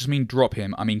 and I don't just mean drop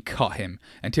him, I mean cut him.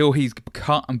 Until he's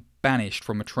cut and banished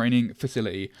from a training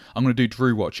facility, I'm going to do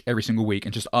Dru Watch every single week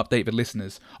and just update the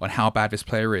listeners on how bad this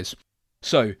player is.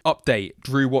 So, update,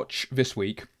 Dru Watch this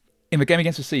week. In the game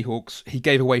against the Seahawks, he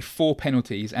gave away 4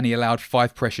 penalties and he allowed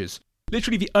 5 pressures.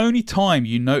 Literally the only time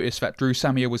you noticed that Dru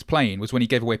Samia was playing was when he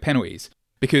gave away penalties,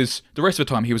 because the rest of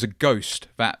the time he was a ghost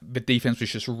that the defence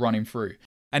was just running through.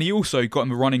 And he also got in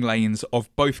the running lanes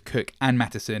of both Cook and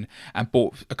Mattison and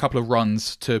bought a couple of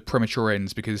runs to premature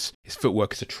ends because his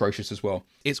footwork is atrocious as well.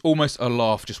 It's almost a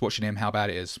laugh just watching him how bad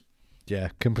it is. Yeah,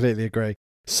 completely agree.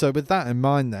 So with that in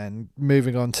mind then,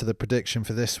 moving on to the prediction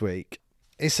for this week,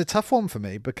 it's a tough one for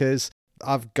me because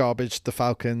I've garbaged the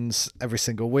Falcons every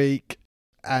single week,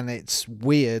 and it's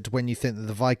weird when you think that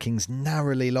the Vikings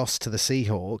narrowly lost to the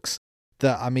Seahawks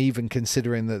that I'm even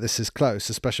considering that this is close,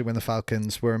 especially when the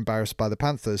Falcons were embarrassed by the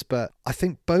Panthers. But I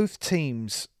think both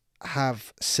teams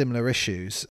have similar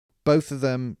issues. Both of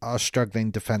them are struggling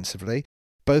defensively.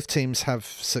 Both teams have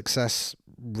success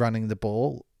running the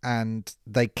ball, and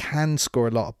they can score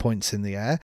a lot of points in the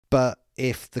air. But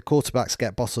if the quarterbacks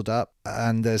get bottled up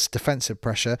and there's defensive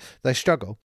pressure, they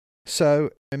struggle.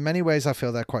 So in many ways, I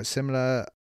feel they're quite similar.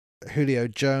 Julio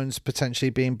Jones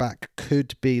potentially being back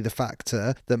could be the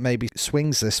factor that maybe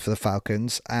swings this for the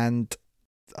Falcons. And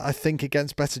I think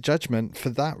against better judgment, for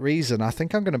that reason, I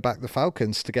think I'm going to back the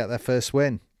Falcons to get their first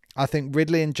win. I think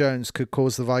Ridley and Jones could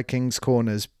cause the Vikings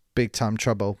corners big time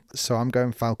trouble. So I'm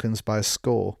going Falcons by a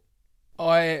score.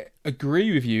 I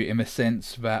agree with you in the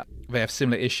sense that they have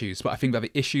similar issues, but I think that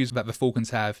the issues that the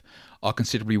Falcons have are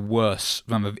considerably worse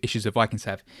than the issues the Vikings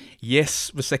have.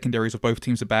 Yes, the secondaries of both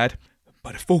teams are bad,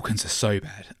 but the Falcons are so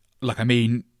bad. Like, I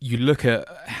mean, you look at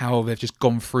how they've just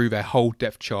gone through their whole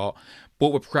depth chart,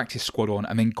 brought the practice squad on,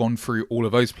 and then gone through all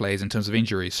of those players in terms of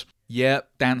injuries. Yeah,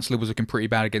 Dantzler was looking pretty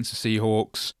bad against the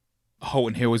Seahawks.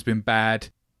 Holton Hill has been bad.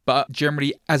 But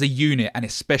generally, as a unit, and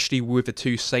especially with the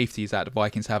 2 safeties that the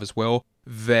Vikings have as well,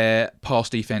 their pass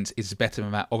defense is better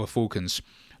than that of the Falcons.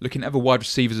 Looking at the wide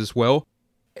receivers as well,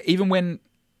 even when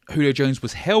Julio Jones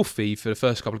was healthy for the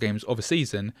first couple of games of the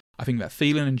season, I think that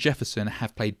Thielen and Jefferson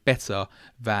have played better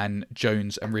than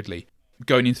Jones and Ridley.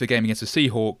 Going into the game against the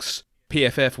Seahawks,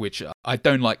 PFF, which I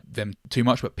don't like them too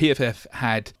much, but PFF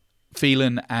had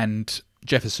Thielen and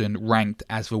Jefferson ranked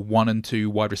as the 1 and 2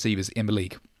 wide receivers in the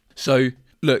league. So,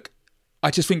 look, I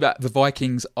just think that the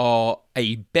Vikings are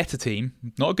a better team.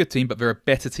 Not a good team, but they're a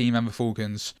better team than the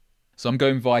Falcons. So I'm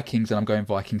going Vikings, and I'm going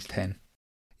Vikings 10.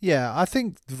 Yeah, I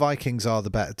think the Vikings are the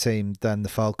better team than the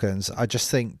Falcons. I just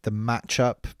think the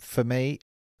matchup, for me,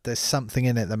 there's something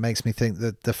in it that makes me think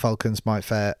that the Falcons might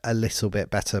fare a little bit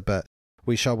better, but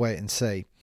we shall wait and see.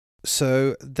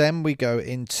 So then we go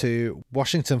into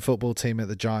Washington football team at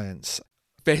the Giants.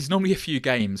 There's normally a few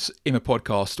games in the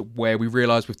podcast where we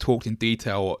realise we've talked in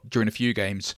detail during a few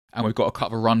games and we've got to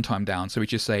cut the runtime down, so we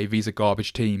just say these are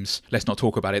garbage teams, let's not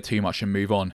talk about it too much and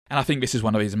move on. And I think this is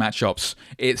one of these matchups.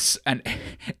 It's an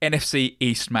NFC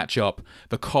East matchup,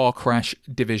 the car crash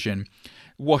division.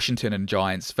 Washington and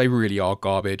Giants, they really are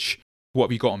garbage. What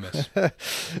have you got on this?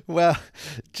 Well,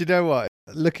 do you know what?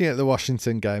 Looking at the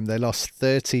Washington game, they lost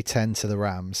 30-10 to the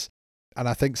Rams. And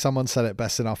I think someone said it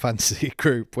best in our fantasy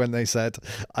group when they said,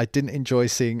 I didn't enjoy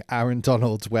seeing Aaron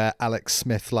Donald wear Alex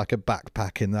Smith like a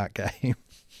backpack in that game.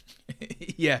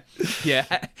 Yeah.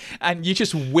 And you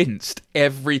just winced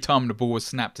every time the ball was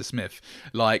snapped to Smith.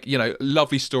 Like, you know,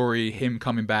 lovely story, him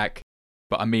coming back.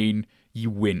 But I mean, you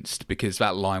winced because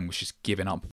that line was just giving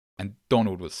up. And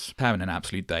Donald was having an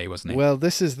absolute day, wasn't he? Well,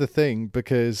 this is the thing,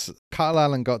 because Kyle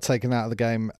Allen got taken out of the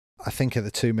game, I think at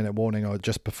the 2-minute warning or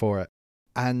just before it.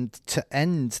 And to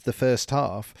end the first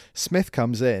half, Smith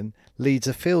comes in, leads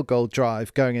a field goal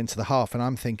drive going into the half. And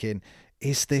I'm thinking,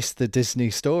 is this the Disney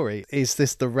story? Is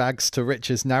this the rags to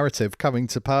riches narrative coming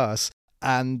to pass?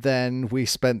 And then we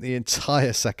spent the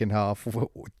entire second half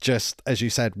just, as you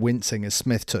said, wincing as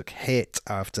Smith took hit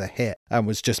after hit and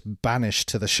was just banished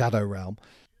to the shadow realm.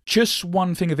 Just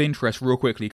one thing of interest real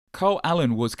quickly. Kyle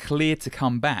Allen was cleared to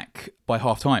come back by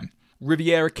half-time.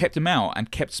 Riviera kept him out and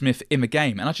kept Smith in the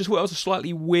game. And I just thought that was a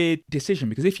slightly weird decision,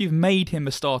 because if you've made him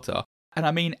the starter, and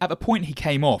I mean, at the point he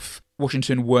came off,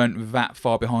 Washington weren't that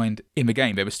far behind in the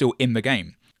game. They were still in the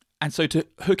game. And so to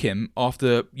hook him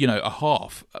after, a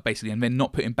half, basically, and then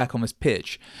not put him back on this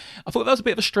pitch, I thought that was a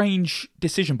bit of a strange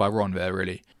decision by Ron there,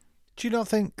 really. Do you not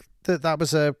think that that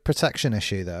was a protection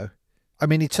issue, though? I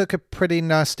mean, he took a pretty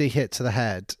nasty hit to the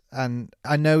head, and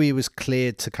I know he was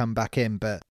cleared to come back in,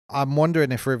 but I'm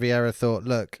wondering if Riviera thought,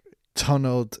 look,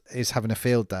 Donald is having a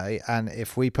field day, and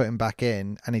if we put him back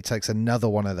in and he takes another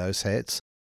one of those hits,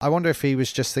 I wonder if he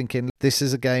was just thinking, this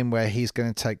is a game where he's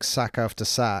going to take sack after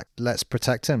sack. Let's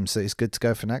protect him so he's good to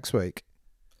go for next week.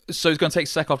 So he's going to take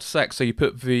sack after sack. So you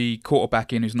put the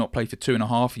quarterback in who's not played for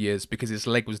 2.5 years because his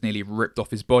leg was nearly ripped off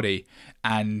his body,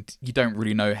 and you don't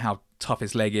really know how tough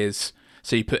his leg is.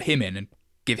 So you put him in and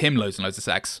give him loads and loads of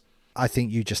sacks. I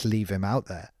think you just leave him out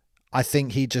there. I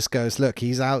think he just goes, look,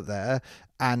 he's out there,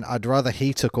 and I'd rather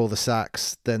he took all the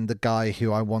sacks than the guy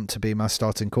who I want to be my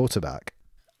starting quarterback.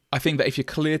 I think that if you're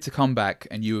cleared to come back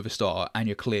and you were the starter and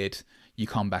you're cleared, you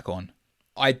come back on.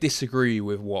 I disagree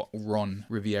with what Ron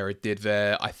Rivera did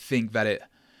there. I think that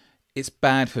it's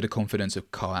bad for the confidence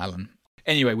of Kyle Allen.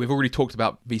 Anyway, we've already talked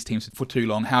about these teams for too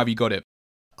long. How have you got it?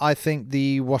 I think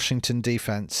the Washington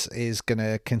defense is going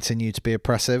to continue to be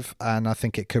oppressive, and I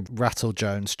think it could rattle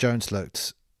Jones. Jones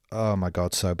looked, oh my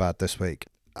God, so bad this week.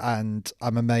 And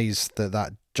I'm amazed that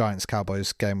that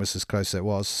Giants-Cowboys game was as close as it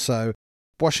was. So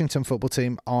Washington football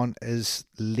team aren't as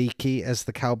leaky as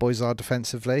the Cowboys are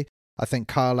defensively. I think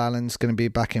Kyle Allen's going to be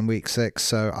back in week 6,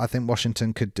 so I think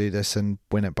Washington could do this and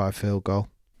win it by a field goal.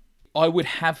 I would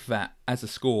have that as a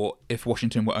score if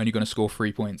Washington were only going to score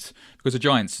 3 points, because the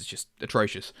Giants is just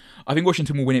atrocious. I think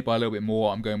Washington will win it by a little bit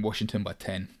more. I'm going Washington by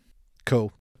 10.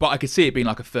 Cool. But I could see it being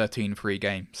like a 13-3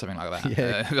 game, something like that.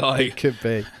 Yeah, it could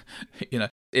be. You know,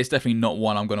 it's definitely not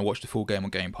one I'm going to watch the full game on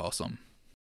Game Pass on.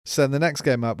 So the next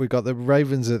game up, we've got the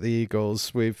Ravens at the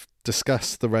Eagles. We've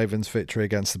discussed the Ravens' victory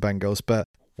against the Bengals, but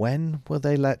when will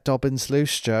they let Dobbins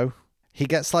loose, Joe? He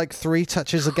gets like 3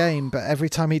 touches a game, but every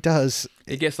time he does...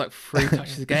 He gets like 3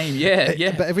 touches a game,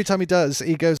 yeah. But every time he does,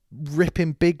 he goes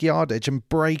ripping big yardage and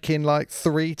breaking like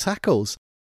 3 tackles.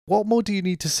 What more do you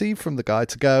need to see from the guy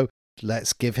to go,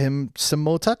 let's give him some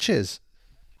more touches?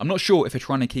 I'm not sure if they're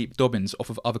trying to keep Dobbins off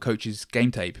of other coaches'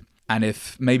 game tape, and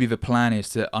if maybe the plan is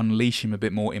to unleash him a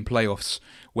bit more in playoffs,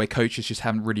 where coaches just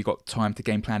haven't really got time to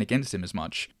game plan against him as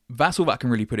much. That's all that I can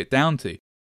really put it down to.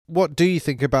 What do you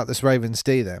think about this Ravens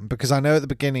D then? Because I know at the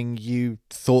beginning you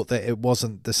thought that it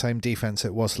wasn't the same defense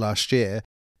it was last year.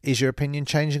 Is your opinion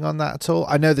changing on that at all?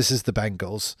 I know this is the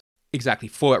Bengals. Exactly.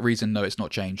 For that reason, no, it's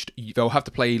not changed. They'll have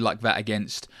to play like that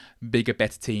against bigger,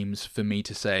 better teams for me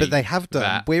to say. But they have done.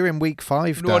 That. We're in week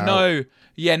 5 now. No.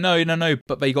 Yeah, no.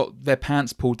 But they got their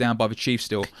pants pulled down by the Chiefs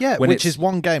still. Yeah, which is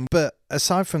one game. But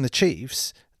aside from the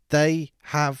Chiefs, they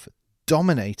have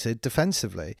dominated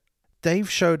defensively. They've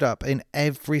showed up in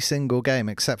every single game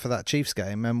except for that Chiefs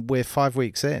game, and we're 5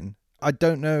 weeks in. I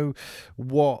don't know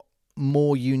what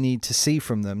more you need to see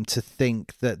from them to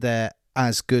think that they're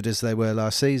as good as they were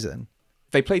last season.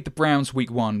 They played the Browns week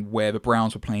 1 where the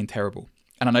Browns were playing terrible.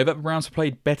 And I know that the Browns have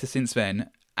played better since then,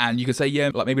 and you could say,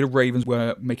 yeah, like maybe the Ravens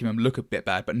were making them look a bit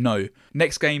bad, but no.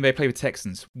 Next game, they play the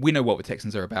Texans. We know what the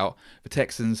Texans are about. The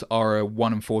Texans are a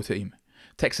 1-4 team.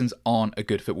 Texans aren't a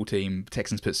good football team.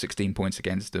 Texans put 16 points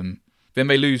against them. Then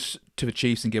they lose to the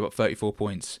Chiefs and give up 34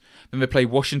 points. Then they play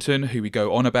Washington, who we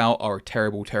go on about are a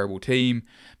terrible, terrible team.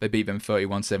 They beat them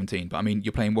 31-17. But I mean,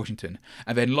 you're playing Washington.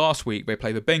 And then last week, they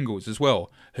play the Bengals as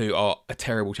well, who are a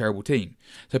terrible, terrible team.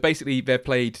 So basically, they've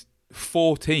played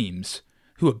 4 teams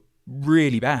who are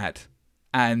really bad.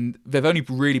 And they've only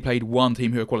really played one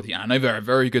team who are quality. And I know they're a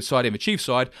very good side in the Chiefs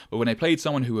side, but when they played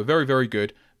someone who were very, very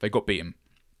good, they got beaten.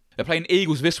 They're playing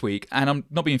Eagles this week, and I'm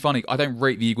not being funny, I don't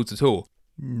rate the Eagles at all.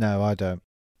 No, I don't.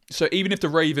 So even if the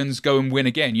Ravens go and win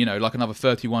again, you know, like another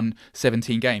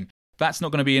 31-17 game, that's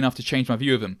not going to be enough to change my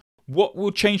view of them. What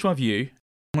will change my view,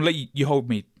 I'm going to let you hold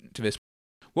me to this.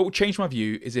 What will change my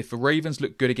view is if the Ravens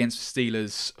look good against the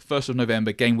Steelers 1st of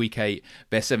November, game week 8,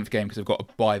 their 7th game because they've got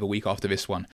a bye the week after this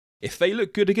one. If they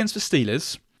look good against the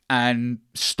Steelers and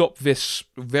stop this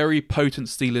very potent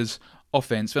Steelers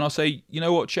offense, then I'll say, you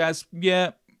know what, Chaz,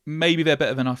 yeah, maybe they're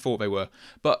better than I thought they were.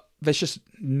 But there's just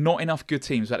not enough good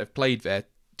teams that have played there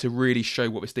to really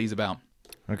show what this D's about.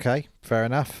 Okay, fair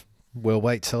enough. We'll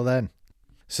wait till then.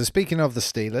 So speaking of the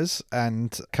Steelers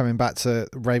and coming back to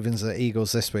Ravens at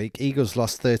Eagles this week, Eagles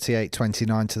lost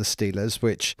 38-29 to the Steelers,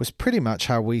 which was pretty much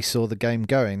how we saw the game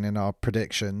going in our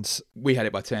predictions. We had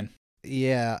it by 10.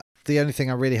 Yeah, the only thing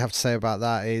I really have to say about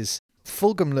that is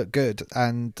Fulgham looked good,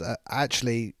 and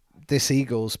actually this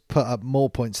Eagles put up more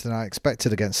points than I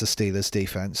expected against the Steelers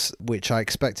defense, which I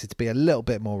expected to be a little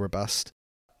bit more robust.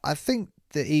 I think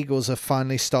the Eagles are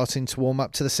finally starting to warm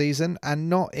up to the season, and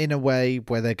not in a way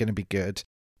where they're going to be good,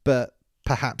 but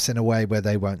perhaps in a way where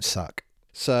they won't suck.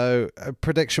 So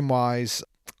prediction-wise,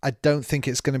 I don't think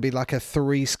it's going to be like a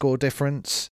 3-score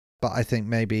difference. but I think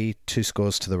maybe 2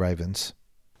 scores to the Ravens.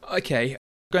 Okay,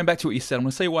 going back to what you said, I'm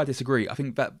going to say why I disagree. I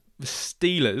think that the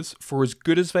Steelers, for as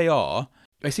good as they are,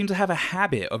 they seem to have a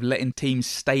habit of letting teams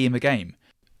stay in the game.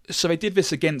 So they did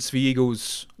this against the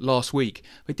Eagles last week.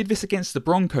 They did this against the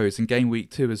Broncos in game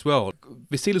week 2 as well.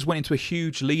 The Steelers went into a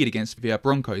huge lead against the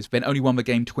Broncos, then only won the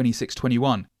game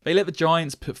 26-21. They let the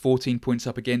Giants put 14 points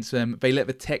up against them. They let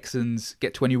the Texans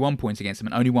get 21 points against them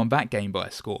and only won that game by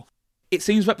a score. It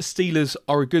seems that the Steelers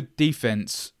are a good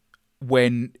defense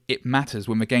when it matters,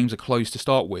 when the games are close to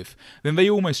start with. Then they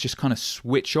almost just kind of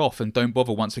switch off and don't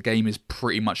bother once the game is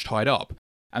pretty much tied up.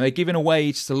 And they're giving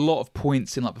away just a lot of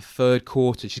points in like the third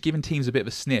quarter, just giving teams a bit of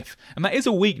a sniff. And that is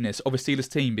a weakness of a Steelers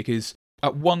team, because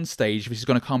at one stage, this is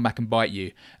going to come back and bite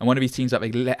you. And one of these teams that they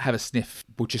let have a sniff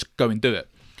will just go and do it.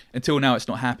 Until now, it's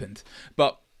not happened.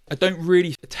 But I don't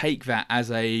really take that as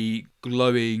a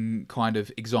glowing kind of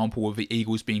example of the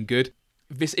Eagles being good.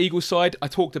 This Eagles side, I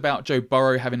talked about Joe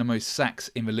Burrow having the most sacks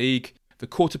in the league. The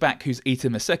quarterback who's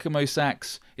eaten the second most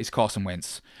sacks is Carson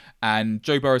Wentz. And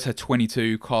Joe Burrow's had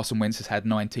 22, Carson Wentz has had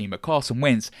 19, but Carson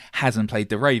Wentz hasn't played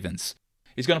the Ravens.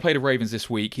 He's going to play the Ravens this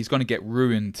week. He's going to get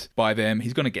ruined by them.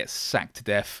 He's going to get sacked to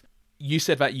death. You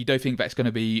said that you don't think that's going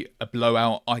to be a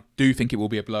blowout. I do think it will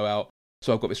be a blowout.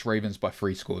 So I've got this Ravens by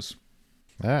 3 scores.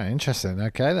 Oh, interesting.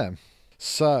 Okay, then.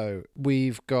 So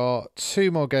we've got 2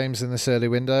 more games in this early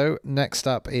window. Next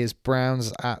up is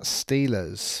Browns at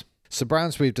Steelers. So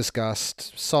Browns, we've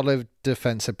discussed, solid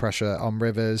defensive pressure on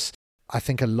Rivers. I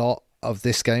think a lot of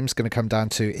this game is going to come down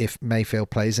to if Mayfield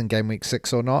plays in game week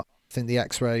 6 or not. I think the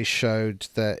x-rays showed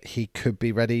that he could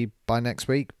be ready by next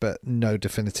week, but no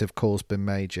definitive call's been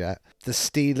made yet. The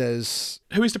Steelers...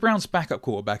 Who is the Browns' backup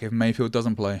quarterback if Mayfield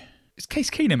doesn't play? It's Case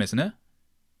Keenum, isn't it?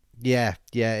 Yeah,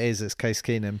 it is. It's Case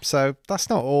Keenum. So that's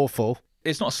not awful.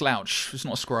 It's not a slouch. It's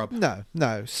not a scrub.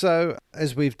 No. So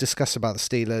as we've discussed about the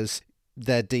Steelers,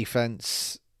 their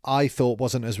defense... I thought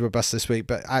wasn't as robust this week,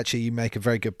 but actually you make a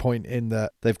very good point in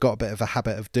that they've got a bit of a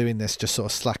habit of doing this, just sort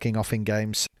of slacking off in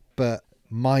games. But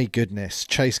my goodness,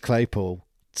 Chase Claypool,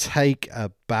 take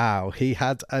a bow. He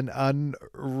had an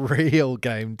unreal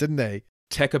game, didn't he?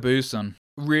 Take a boo, son.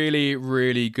 Really,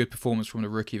 really good performance from the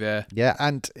rookie there. Yeah,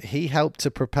 and he helped to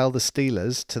propel the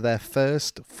Steelers to their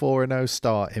first 4-0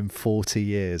 start in 40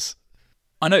 years.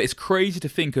 I know it's crazy to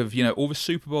think of, all the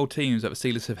Super Bowl teams that the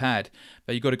Steelers have had,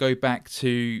 but you've got to go back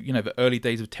to, the early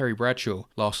days of Terry Bradshaw,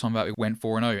 last time that we went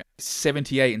 4-0,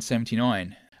 78 and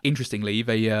 79. Interestingly,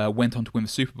 they went on to win the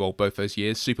Super Bowl both those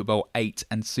years, Super Bowl 8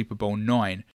 and Super Bowl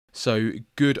 9. So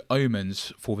good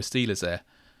omens for the Steelers there.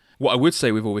 What I would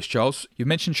say with all this, Charles, you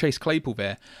mentioned Chase Claypool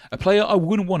there. A player I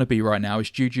wouldn't want to be right now is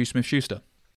Juju Smith-Schuster.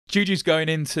 Juju's going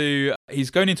into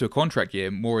a contract year,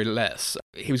 more or less.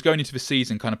 He was going into the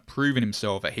season kind of proving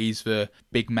himself that he's the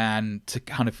big man to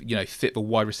kind of, fit the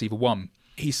wide receiver 1.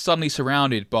 He's suddenly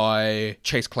surrounded by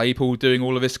Chase Claypool doing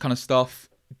all of this kind of stuff.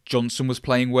 Johnson was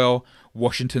playing well.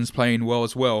 Washington's playing well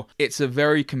as well. It's a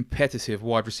very competitive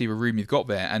wide receiver room you've got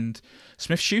there, and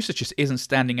Smith-Schuster just isn't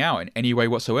standing out in any way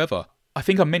whatsoever. I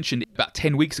think I mentioned about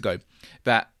 10 weeks ago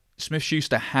that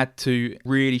Smith-Schuster had to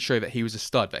really show that he was a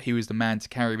stud, that he was the man to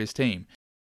carry his team.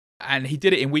 And he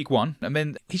did it in week 1, and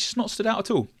then he's just not stood out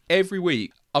at all. Every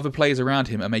week, other players around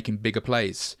him are making bigger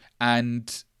plays,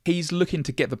 and he's looking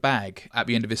to get the bag at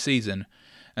the end of his season.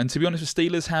 And to be honest, the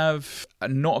Steelers have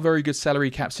not a very good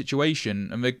salary cap situation,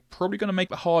 and they're probably going to make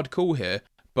the hard call here.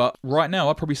 But right now,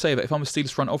 I'd probably say that if I'm a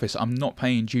Steelers front office, I'm not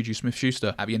paying Juju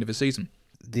Smith-Schuster at the end of the season.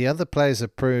 The other players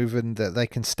have proven that they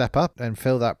can step up and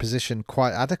fill that position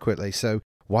quite adequately, so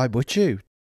why would you?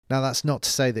 Now, that's not to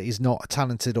say that he's not a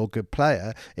talented or good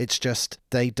player, it's just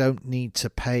they don't need to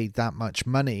pay that much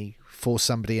money for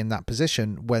somebody in that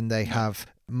position when they have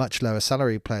much lower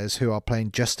salary players who are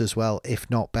playing just as well, if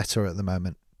not better at the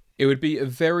moment. It would be a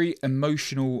very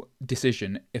emotional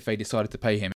decision if they decided to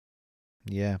pay him.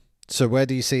 Yeah. So where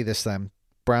do you see this then?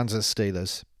 Browns at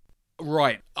Steelers?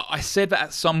 Right. I said that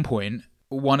at some point,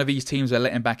 one of these teams that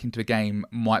let him back into the game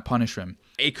might punish him.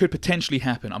 It could potentially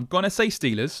happen. I'm going to say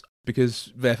Steelers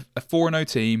because they're a 4-0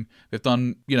 team. They've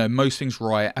done, most things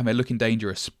right and they're looking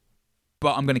dangerous.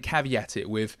 But I'm going to caveat it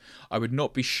with, I would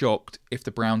not be shocked if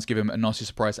the Browns give him a nasty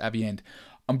surprise at the end.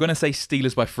 I'm going to say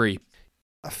Steelers by 3.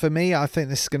 For me, I think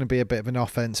this is going to be a bit of an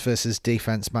offense versus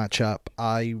defense matchup.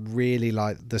 I really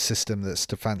like the system that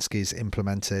Stefanski's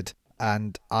implemented.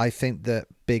 And I think that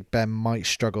Big Ben might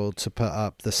struggle to put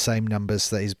up the same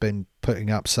numbers that he's been putting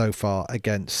up so far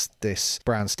against this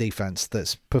Browns defense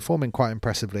that's performing quite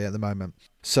impressively at the moment.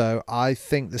 So I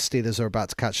think the Steelers are about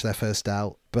to catch their first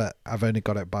L, but I've only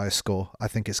got it by a score. I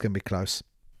think it's going to be close.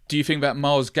 Do you think that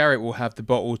Myles Garrett will have the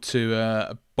bottle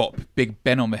to bop Big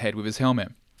Ben on the head with his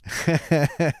helmet?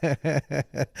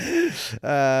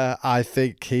 I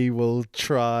think he will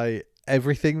try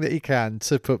everything that he can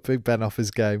to put Big Ben off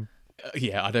his game.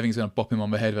 Yeah, I don't think he's going to bop him on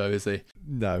the head, though, is he?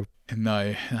 No.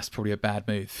 No, that's probably a bad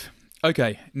move.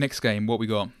 Okay, next game, what we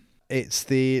got? It's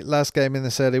the last game in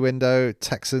this early window,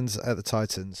 Texans at the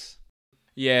Titans.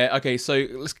 Yeah, okay, so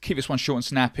let's keep this one short and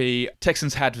snappy.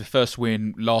 Texans had the first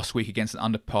win last week against an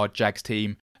underpar Jags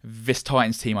team. This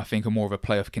Titans team, I think, are more of a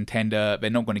playoff contender. They're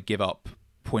not going to give up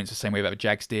points the same way that the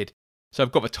Jags did. So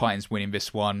I've got the Titans winning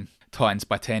this one. Titans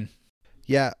by 10.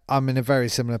 Yeah, I'm in a very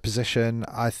similar position.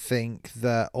 I think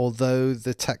that although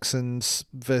the Texans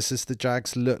versus the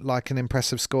Jags looked like an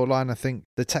impressive scoreline, I think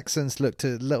the Texans looked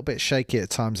a little bit shaky at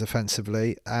times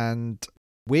offensively, and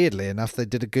weirdly enough, they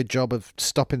did a good job of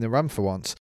stopping the run for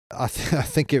once. I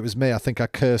think it was me. I think I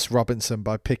cursed Robinson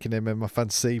by picking him in my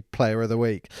fantasy player of the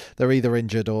week. They're either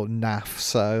injured or naff,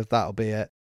 so that'll be it.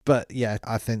 But yeah,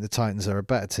 I think the Titans are a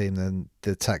better team than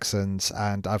the Texans,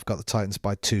 and I've got the Titans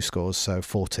by 2 scores, so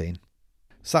 14.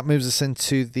 So that moves us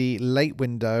into the late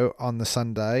window on the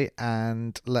Sunday,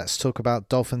 and let's talk about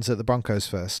Dolphins at the Broncos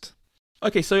first.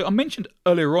 Okay, so I mentioned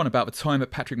earlier on about the time that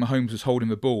Patrick Mahomes was holding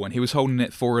the ball, and he was holding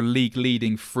it for a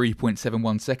league-leading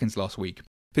 3.71 seconds last week.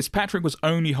 Fitzpatrick was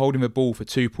only holding the ball for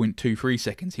 2.23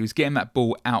 seconds. He was getting that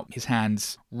ball out his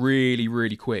hands really,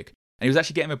 really quick. And he was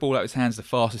actually getting the ball out his hands the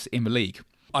fastest in the league.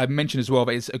 I mentioned as well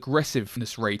that his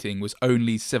aggressiveness rating was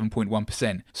only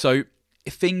 7.1%. So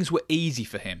things were easy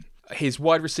for him. His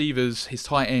wide receivers, his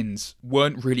tight ends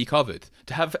weren't really covered.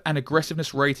 To have an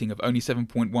aggressiveness rating of only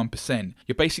 7.1%,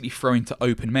 you're basically throwing to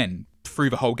open men through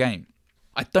the whole game.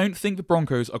 I don't think the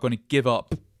Broncos are going to give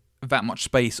up that much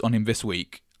space on him this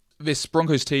week. This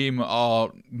Broncos team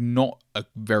are not a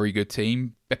very good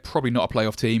team. They're probably not a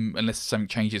playoff team unless something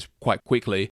changes quite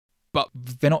quickly. But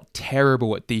they're not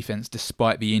terrible at defense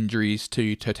despite the injuries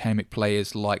to totemic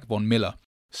players like Von Miller.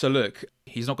 So look,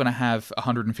 he's not going to have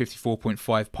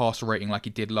 154.5 passer rating like he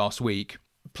did last week.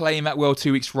 Playing that well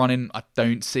 2 weeks running, I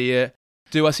don't see it.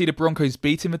 Do I see the Broncos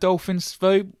beating the Dolphins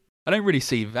though? I don't really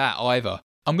see that either.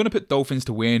 I'm going to put Dolphins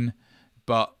to win,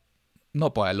 but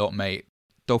not by a lot, mate.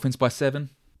 Dolphins by 7?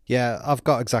 Yeah, I've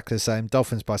got exactly the same.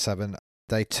 Dolphins by 7.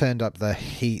 They turned up the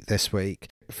heat this week.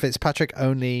 Fitzpatrick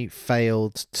only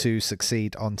failed to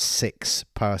succeed on 6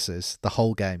 passes the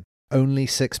whole game. Only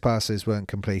 6 passes weren't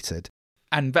completed.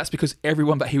 And that's because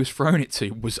everyone that he was throwing it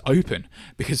to was open.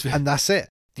 And that's it.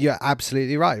 You're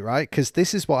absolutely right? Because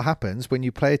this is what happens when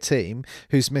you play a team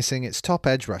who's missing its top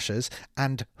edge rushers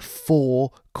and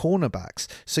 4 cornerbacks.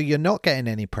 So you're not getting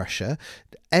any pressure.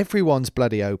 Everyone's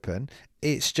bloody open.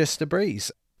 It's just a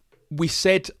breeze. We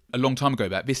said a long time ago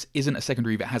that this isn't a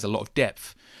secondary that has a lot of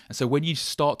depth. And so when you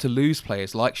start to lose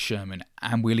players like Sherman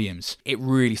and Williams, it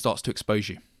really starts to expose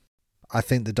you. I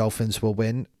think the Dolphins will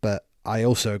win, but I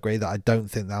also agree that I don't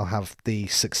think they'll have the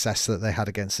success that they had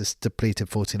against this depleted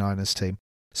 49ers team.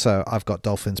 So I've got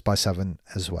Dolphins by 7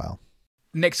 as well.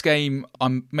 Next game,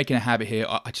 I'm making a habit here.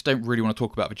 I just don't really want to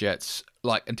talk about the Jets.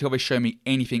 Until they show me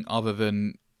anything other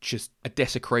than just a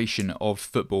desecration of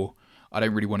football, I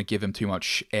don't really want to give them too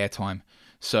much airtime.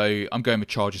 So I'm going with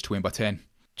Chargers to win by 10. Do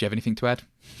you have anything to add?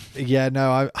 Yeah,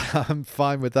 no, I'm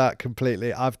fine with that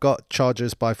completely. I've got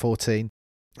Chargers by 14.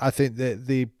 I think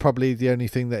that probably the only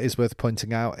thing that is worth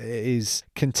pointing out is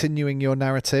continuing your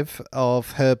narrative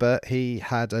of Herbert. He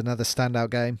had another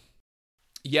standout game.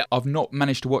 Yeah, I've not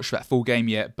managed to watch that full game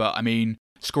yet, but I mean,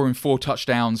 scoring 4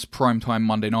 touchdowns primetime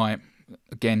Monday night.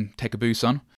 Again, take a boo,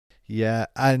 son. Yeah,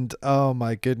 and oh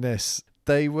my goodness,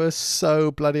 they were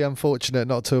so bloody unfortunate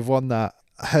not to have won that.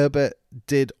 Herbert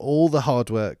did all the hard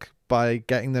work by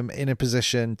getting them in a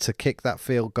position to kick that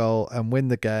field goal and win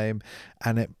the game,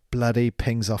 and it bloody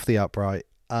pings off the upright.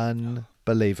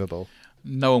 Unbelievable.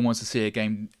 No one wants to see a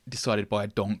game decided by a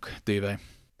donk, do they?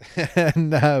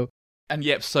 No. And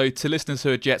yep, so to listeners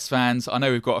who are Jets fans, I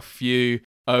know we've got a few.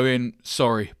 Owen,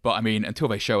 sorry, but I mean, until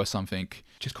they show us something,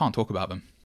 just can't talk about them.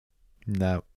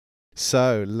 No.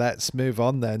 So let's move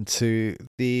on then to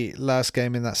the last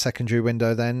game in that secondary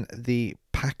window then, the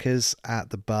Packers at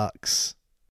the Bucks.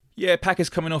 Yeah, Packers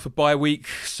coming off a bye week,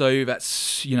 so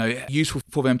that's, useful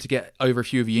for them to get over a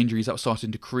few of the injuries that were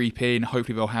starting to creep in.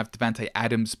 Hopefully they'll have Devontae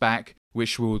Adams back,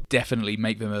 which will definitely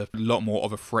make them a lot more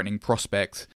of a threatening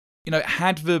prospect.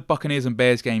 Had the Buccaneers and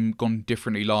Bears game gone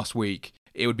differently last week,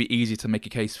 it would be easy to make a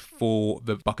case for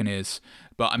the Buccaneers.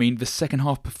 But, I mean, the second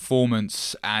half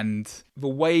performance and the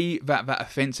way that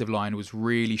offensive line was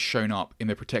really shown up in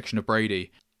the protection of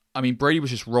Brady. I mean, Brady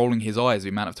was just rolling his eyes the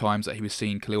amount of times that he was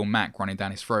seeing Khalil Mack running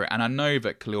down his throat. And I know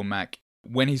that Khalil Mack,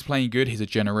 when he's playing good, he's a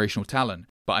generational talent.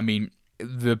 But, I mean,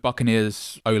 the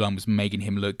Buccaneers O-line was making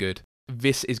him look good.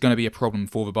 this is going to be a problem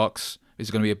for the Bucs. This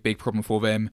is going to be a big problem for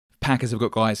them. Packers have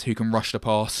got guys who can rush the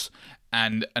pass,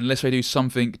 and unless they do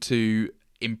something to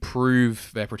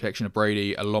improve their protection of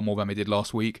Brady a lot more than they did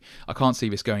last week, I can't see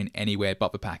this going anywhere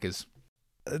but the Packers.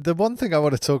 The one thing I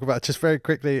want to talk about just very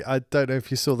quickly, I don't know if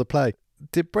you saw the play.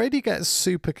 Did Brady get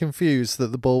super confused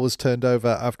that the ball was turned over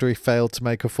after he failed to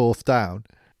make a fourth down?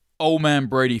 Old man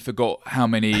Brady forgot how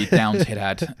many downs he'd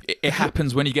had. It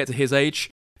happens when you get to his age.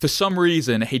 For some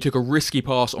reason, he took a risky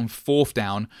pass on fourth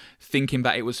down, thinking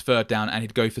that it was third down, and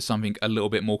he'd go for something a little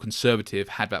bit more conservative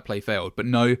had that play failed. But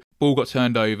no, ball got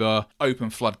turned over, open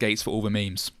floodgates for all the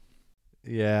memes.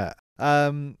 Yeah.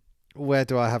 Where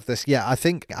do I have this? Yeah, I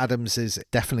think Adams is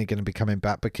definitely going to be coming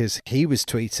back because he was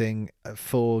tweeting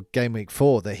for game week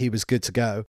 4 that he was good to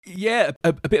go. Yeah,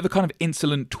 a bit of a kind of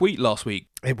insolent tweet last week.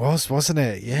 It was, wasn't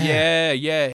it? Yeah.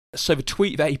 Yeah. So the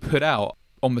tweet that he put out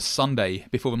on the Sunday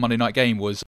before the Monday night game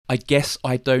was, "I guess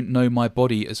I don't know my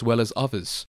body as well as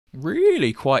others."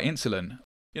 Really quite insolent.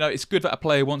 It's good that a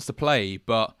player wants to play,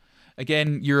 but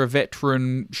again, you're a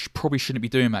veteran, probably shouldn't be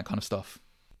doing that kind of stuff.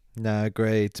 No,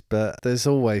 agreed. But there's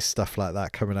always stuff like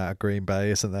that coming out of Green Bay,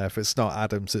 isn't there? If it's not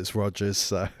Adams, it's Rodgers.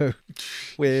 So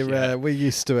we're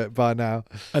used to it by now.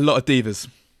 A lot of divas.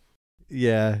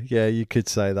 Yeah, you could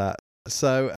say that.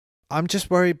 So I'm just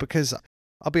worried because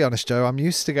I'll be honest, Joe, I'm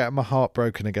used to getting my heart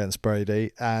broken against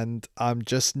Brady, and I'm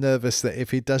just nervous that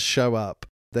if he does show up,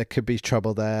 there could be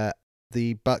trouble there.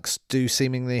 The Bucs do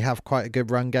seemingly have quite a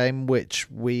good run game,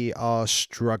 which we are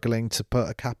struggling to put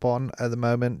a cap on at the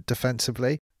moment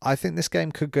defensively. I think this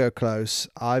game could go close.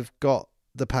 I've got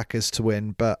the Packers to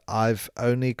win, but I've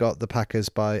only got the Packers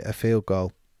by a field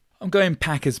goal. I'm going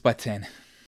Packers by 10.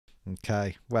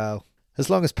 Okay, well,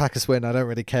 as long as Packers win, I don't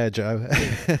really care, Joe.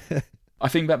 I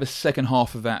think that the second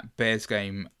half of that Bears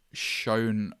game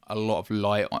shone a lot of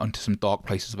light onto some dark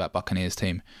places of that Buccaneers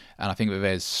team, and I think that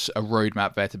there's a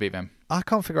roadmap there to beat them. I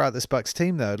can't figure out this Bucs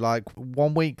team though. Like,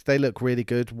 one week they look really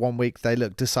good, one week they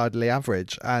look decidedly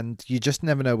average, and you just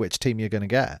never know which team you're going to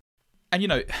get. And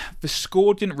the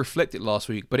score didn't reflect it last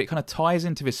week, but it kind of ties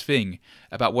into this thing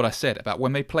about what I said, about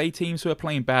when they play teams who are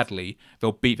playing badly,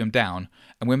 they'll beat them down.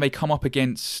 And when they come up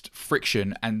against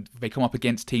friction and they come up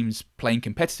against teams playing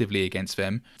competitively against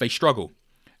them, they struggle.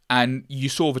 And you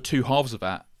saw the two halves of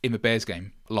that in the Bears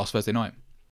game last Thursday night.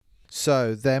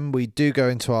 So then we do go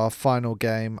into our final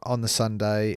game on the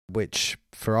Sunday, which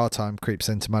for our time creeps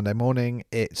into Monday morning.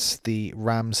 It's the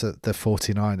Rams at the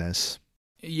 49ers.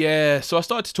 Yeah, so I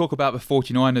started to talk about the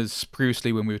 49ers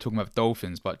previously when we were talking about the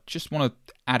Dolphins, but just want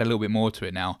to add a little bit more to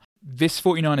it now. This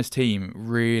 49ers team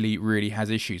really, really has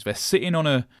issues. They're sitting on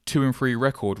a 2-3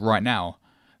 record right now,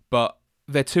 but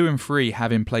they're 2-3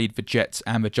 having played the Jets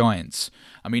and the Giants.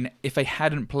 I mean, if they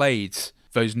hadn't played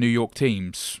those New York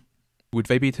teams, would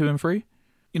they be 2-3?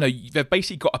 They've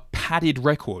basically got a padded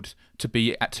record to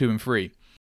be at 2-3.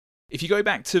 If you go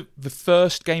back to the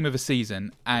first game of the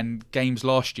season and games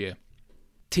last year,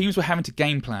 teams were having to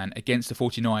game plan against the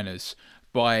 49ers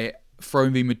by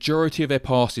throwing the majority of their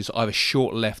passes either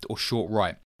short left or short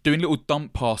right, doing little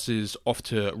dump passes off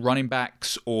to running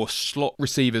backs or slot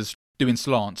receivers doing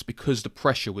slants because the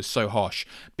pressure was so harsh,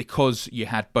 because you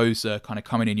had Bosa kind of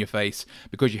coming in your face,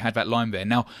 because you had that line there.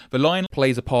 Now, the line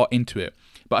plays a part into it,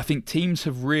 but I think teams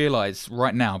have realised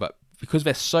right now that because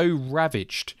they're so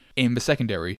ravaged in the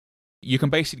secondary, you can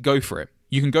basically go for it.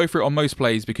 You can go for it on most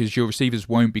plays because your receivers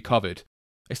won't be covered.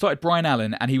 They started Brian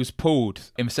Allen and he was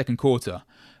pulled in the second quarter,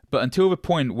 but until the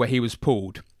point where he was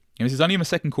pulled, and this is only in the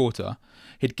second quarter,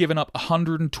 he'd given up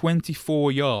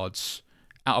 124 yards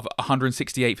out of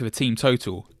 168 for the team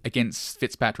total against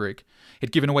Fitzpatrick.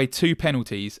 He'd given away 2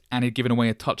 penalties and he'd given away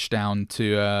a touchdown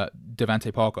to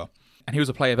Devontae Parker. And he was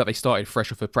a player that they started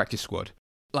fresh off the practice squad.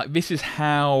 Like, this is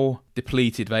how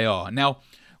depleted they are. Now,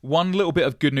 one little bit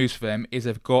of good news for them is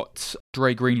they've got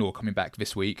Dre Greenlaw coming back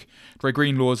this week. Dre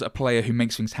Greenlaw's a player who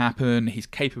makes things happen. He's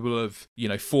capable of,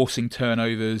 forcing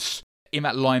turnovers. In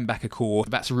that linebacker core,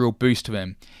 that's a real boost to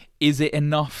him. Is it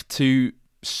enough to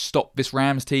stop this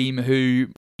Rams team who,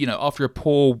 after a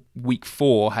poor week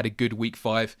 4, had a good week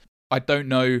 5? I don't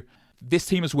know. This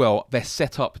team as well, they're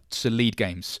set up to lead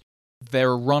games.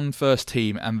 They're a run-first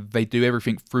team and they do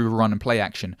everything through run and play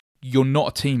action. You're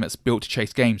not a team that's built to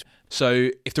chase games. So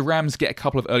if the Rams get a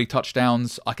couple of early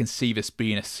touchdowns, I can see this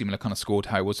being a similar kind of score to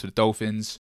how it was for the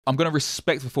Dolphins. I'm going to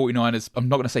respect the 49ers. I'm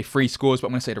not going to say 3 scores, but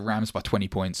I'm going to say the Rams by 20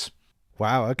 points.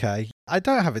 Wow, okay. I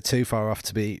don't have it too far off,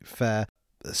 to be fair.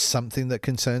 Something that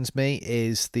concerns me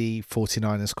is the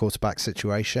 49ers quarterback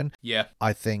situation. Yeah.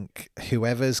 I think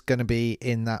whoever's going to be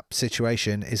in that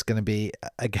situation is going to be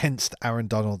against Aaron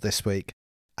Donald this week.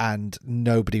 and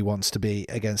nobody wants to be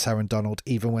against Aaron Donald,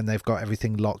 even when they've got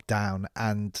everything locked down.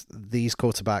 And these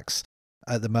quarterbacks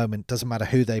at the moment, doesn't matter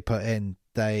who they put in,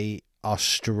 they are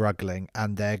struggling,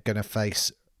 and they're going to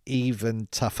face even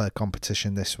tougher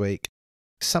competition this week.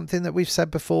 Something that we've said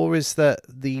before is that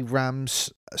the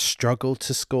Rams struggled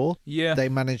to score. Yeah. They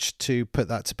managed to put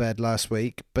that to bed last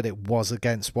week, but it was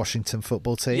against Washington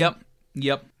football team.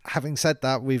 Yep. Having said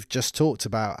that, we've just talked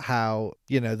about how,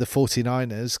 the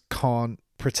 49ers can't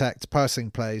protect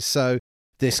passing plays. So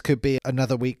this could be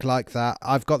another week like that.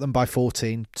 I've got them by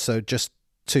 14, so just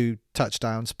 2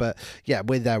 touchdowns. But yeah,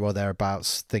 we're there or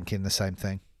thereabouts thinking the same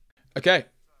thing. Okay.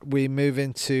 We move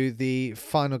into the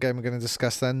final game we're going to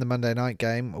discuss then, the Monday night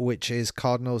game, which is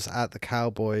Cardinals at the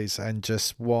Cowboys. And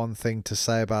just one thing to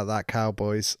say about that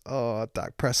Cowboys. Oh,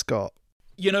 Dak Prescott.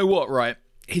 You know what, right?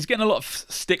 He's getting a lot of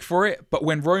stick for it, but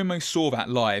when Romo saw that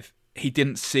live, he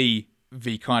didn't see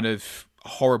the kind of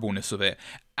horribleness of it.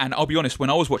 And I'll be honest, when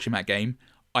I was watching that game,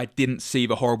 I didn't see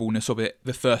the horribleness of it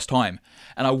the first time.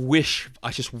 And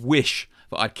I just wish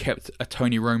that I'd kept a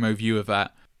Tony Romo view of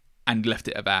that and left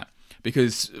it at that.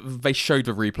 Because they showed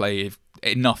the replay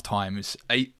enough times.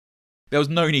 There was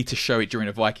no need to show it during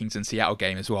the Vikings and Seattle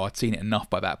game as well. I'd seen it enough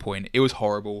by that point. It was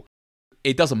horrible.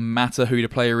 It doesn't matter who the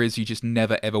player is. You just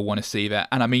never, ever want to see that.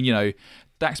 And I mean,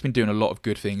 Dak's been doing a lot of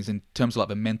good things in terms of like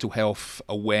the mental health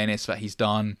awareness that he's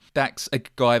done. Dak's a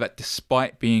guy that,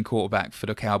 despite being quarterback for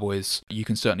the Cowboys, you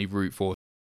can certainly root for.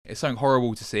 It's something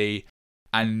horrible to see.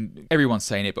 And everyone's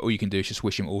saying it, but all you can do is just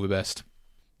wish him all the best.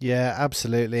 Yeah,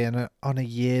 absolutely. And on a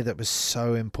year that was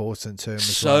so important to him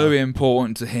as so well.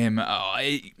 important to him.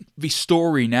 The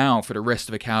story now for the rest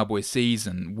of the Cowboys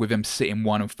season, with them sitting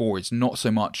 1-4, it's not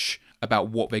so much about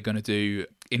what they're going to do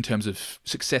in terms of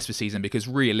success this season, because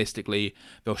realistically,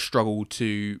 they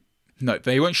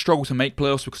won't struggle to make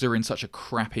playoffs because they're in such a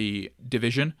crappy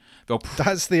division.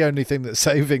 That's the only thing that's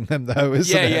saving them, though,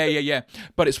 isn't it? Yeah.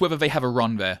 But it's whether they have a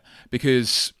run there,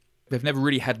 because they've never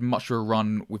really had much of a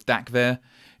run with Dak there.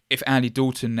 If Andy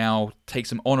Dalton now takes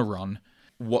them on a run,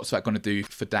 what's that going to do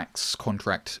for Dak's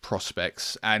contract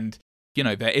prospects? And,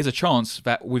 there is a chance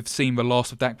that we've seen the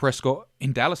last of Dak Prescott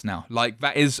in Dallas now. Like,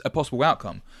 that is a possible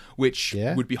outcome, which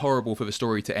would be horrible for the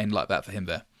story to end like that for him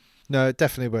there. No, it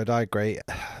definitely would. I agree.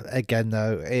 Again,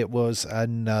 though, it was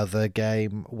another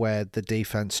game where the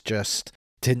defense just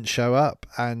didn't show up.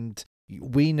 And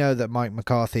we know that Mike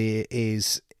McCarthy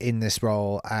is in this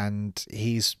role and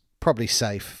he's probably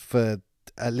safe for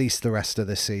at least the rest of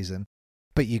this season.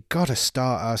 But you got to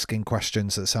start asking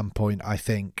questions at some point, I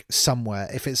think, somewhere.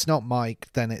 If it's not Mike,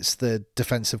 then it's the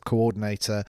defensive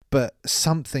coordinator. But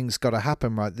something's got to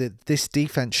happen, right? This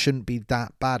defense shouldn't be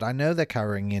that bad. I know they're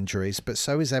carrying injuries, but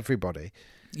so is everybody.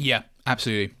 Yeah,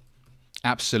 absolutely.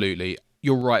 Absolutely.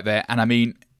 You're right there. And I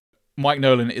mean, Mike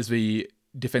Nolan is the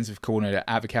defensive coordinator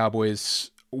at the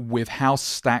Cowboys. With how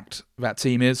stacked that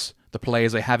team is, the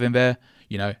players they have in there,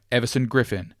 Everson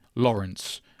Griffin,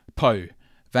 Lawrence, Poe,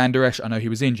 Van Der Esch, I know he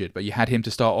was injured, but you had him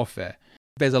to start off there.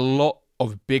 There's a lot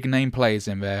of big-name players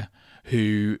in there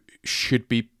who should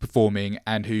be performing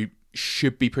and who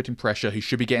should be putting pressure, who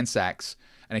should be getting sacks,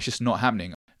 and it's just not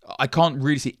happening. I can't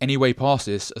really see any way past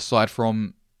this aside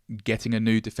from getting a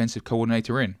new defensive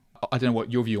coordinator in. I don't know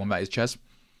what your view on that is, Chaz.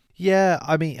 Yeah,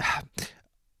 I mean,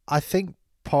 I think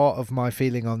part of my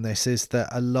feeling on this is that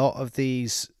a lot of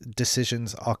these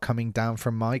decisions are coming down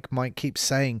from Mike. Mike keeps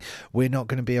saying we're not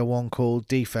going to be a one-call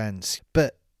defense,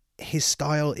 but his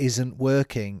style isn't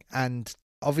working. And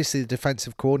obviously the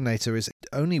defensive coordinator is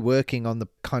only working on the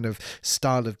kind of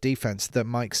style of defense that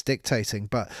Mike's dictating.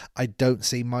 But I don't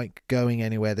see Mike going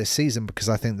anywhere this season because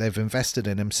I think they've invested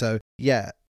in him. So yeah,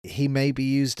 he may be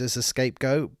used as a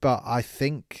scapegoat, but I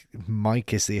think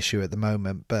Mike is the issue at the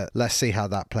moment. But let's see how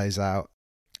that plays out.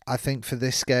 I think for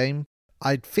this game,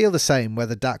 I'd feel the same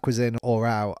whether Dak was in or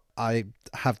out. I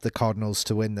have the Cardinals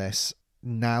to win this.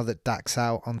 Now that Dak's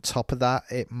out, on top of that,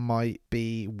 it might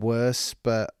be worse,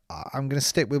 but I'm going to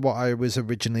stick with what I was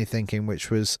originally thinking, which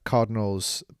was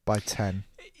Cardinals by 10.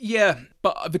 Yeah,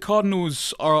 but the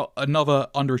Cardinals are another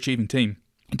underachieving team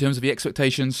in terms of the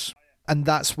expectations. And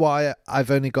that's why I've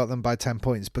only got them by 10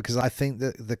 points, because I think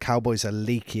that the Cowboys are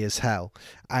leaky as hell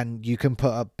and you can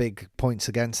put up big points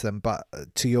against them. But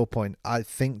to your point, I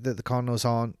think that the Cardinals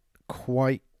aren't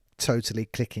quite totally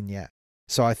clicking yet.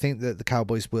 So I think that the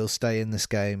Cowboys will stay in this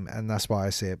game, and that's why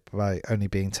I see it by only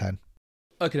being 10.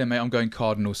 Okay then, mate, I'm going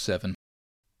Cardinals 7.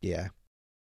 Yeah.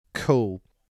 Cool.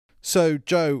 So,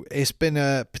 Joe, it's been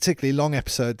a particularly long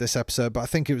episode, this episode, but I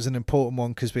think it was an important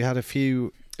one because we had a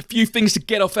few things to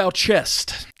get off our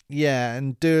chest. Yeah,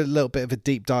 and do a little bit of a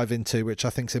deep dive into, which I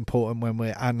think is important when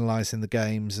we're analysing the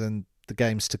games and the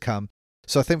games to come.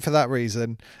 So I think for that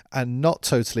reason, and not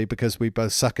totally because we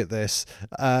both suck at this,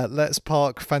 let's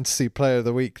park Fantasy Player of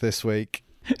the Week this week.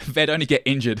 They'd only get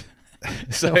injured.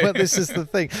 So Well, this is the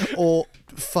thing. Or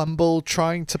fumble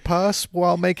trying to pass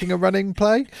while making a running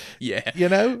play. Yeah. You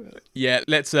know? Yeah,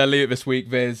 let's leave it this week.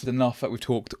 There's enough that we've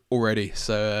talked already.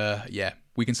 So, yeah,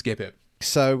 we can skip it.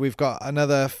 So we've got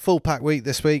another full pack week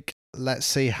this week. Let's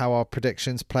see how our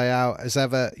predictions play out. As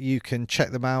ever, you can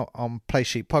check them out on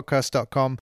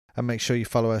playsheetpodcast.com and make sure you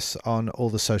follow us on all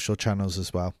the social channels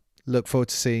as well. Look forward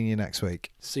to seeing you next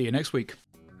week. See you next week.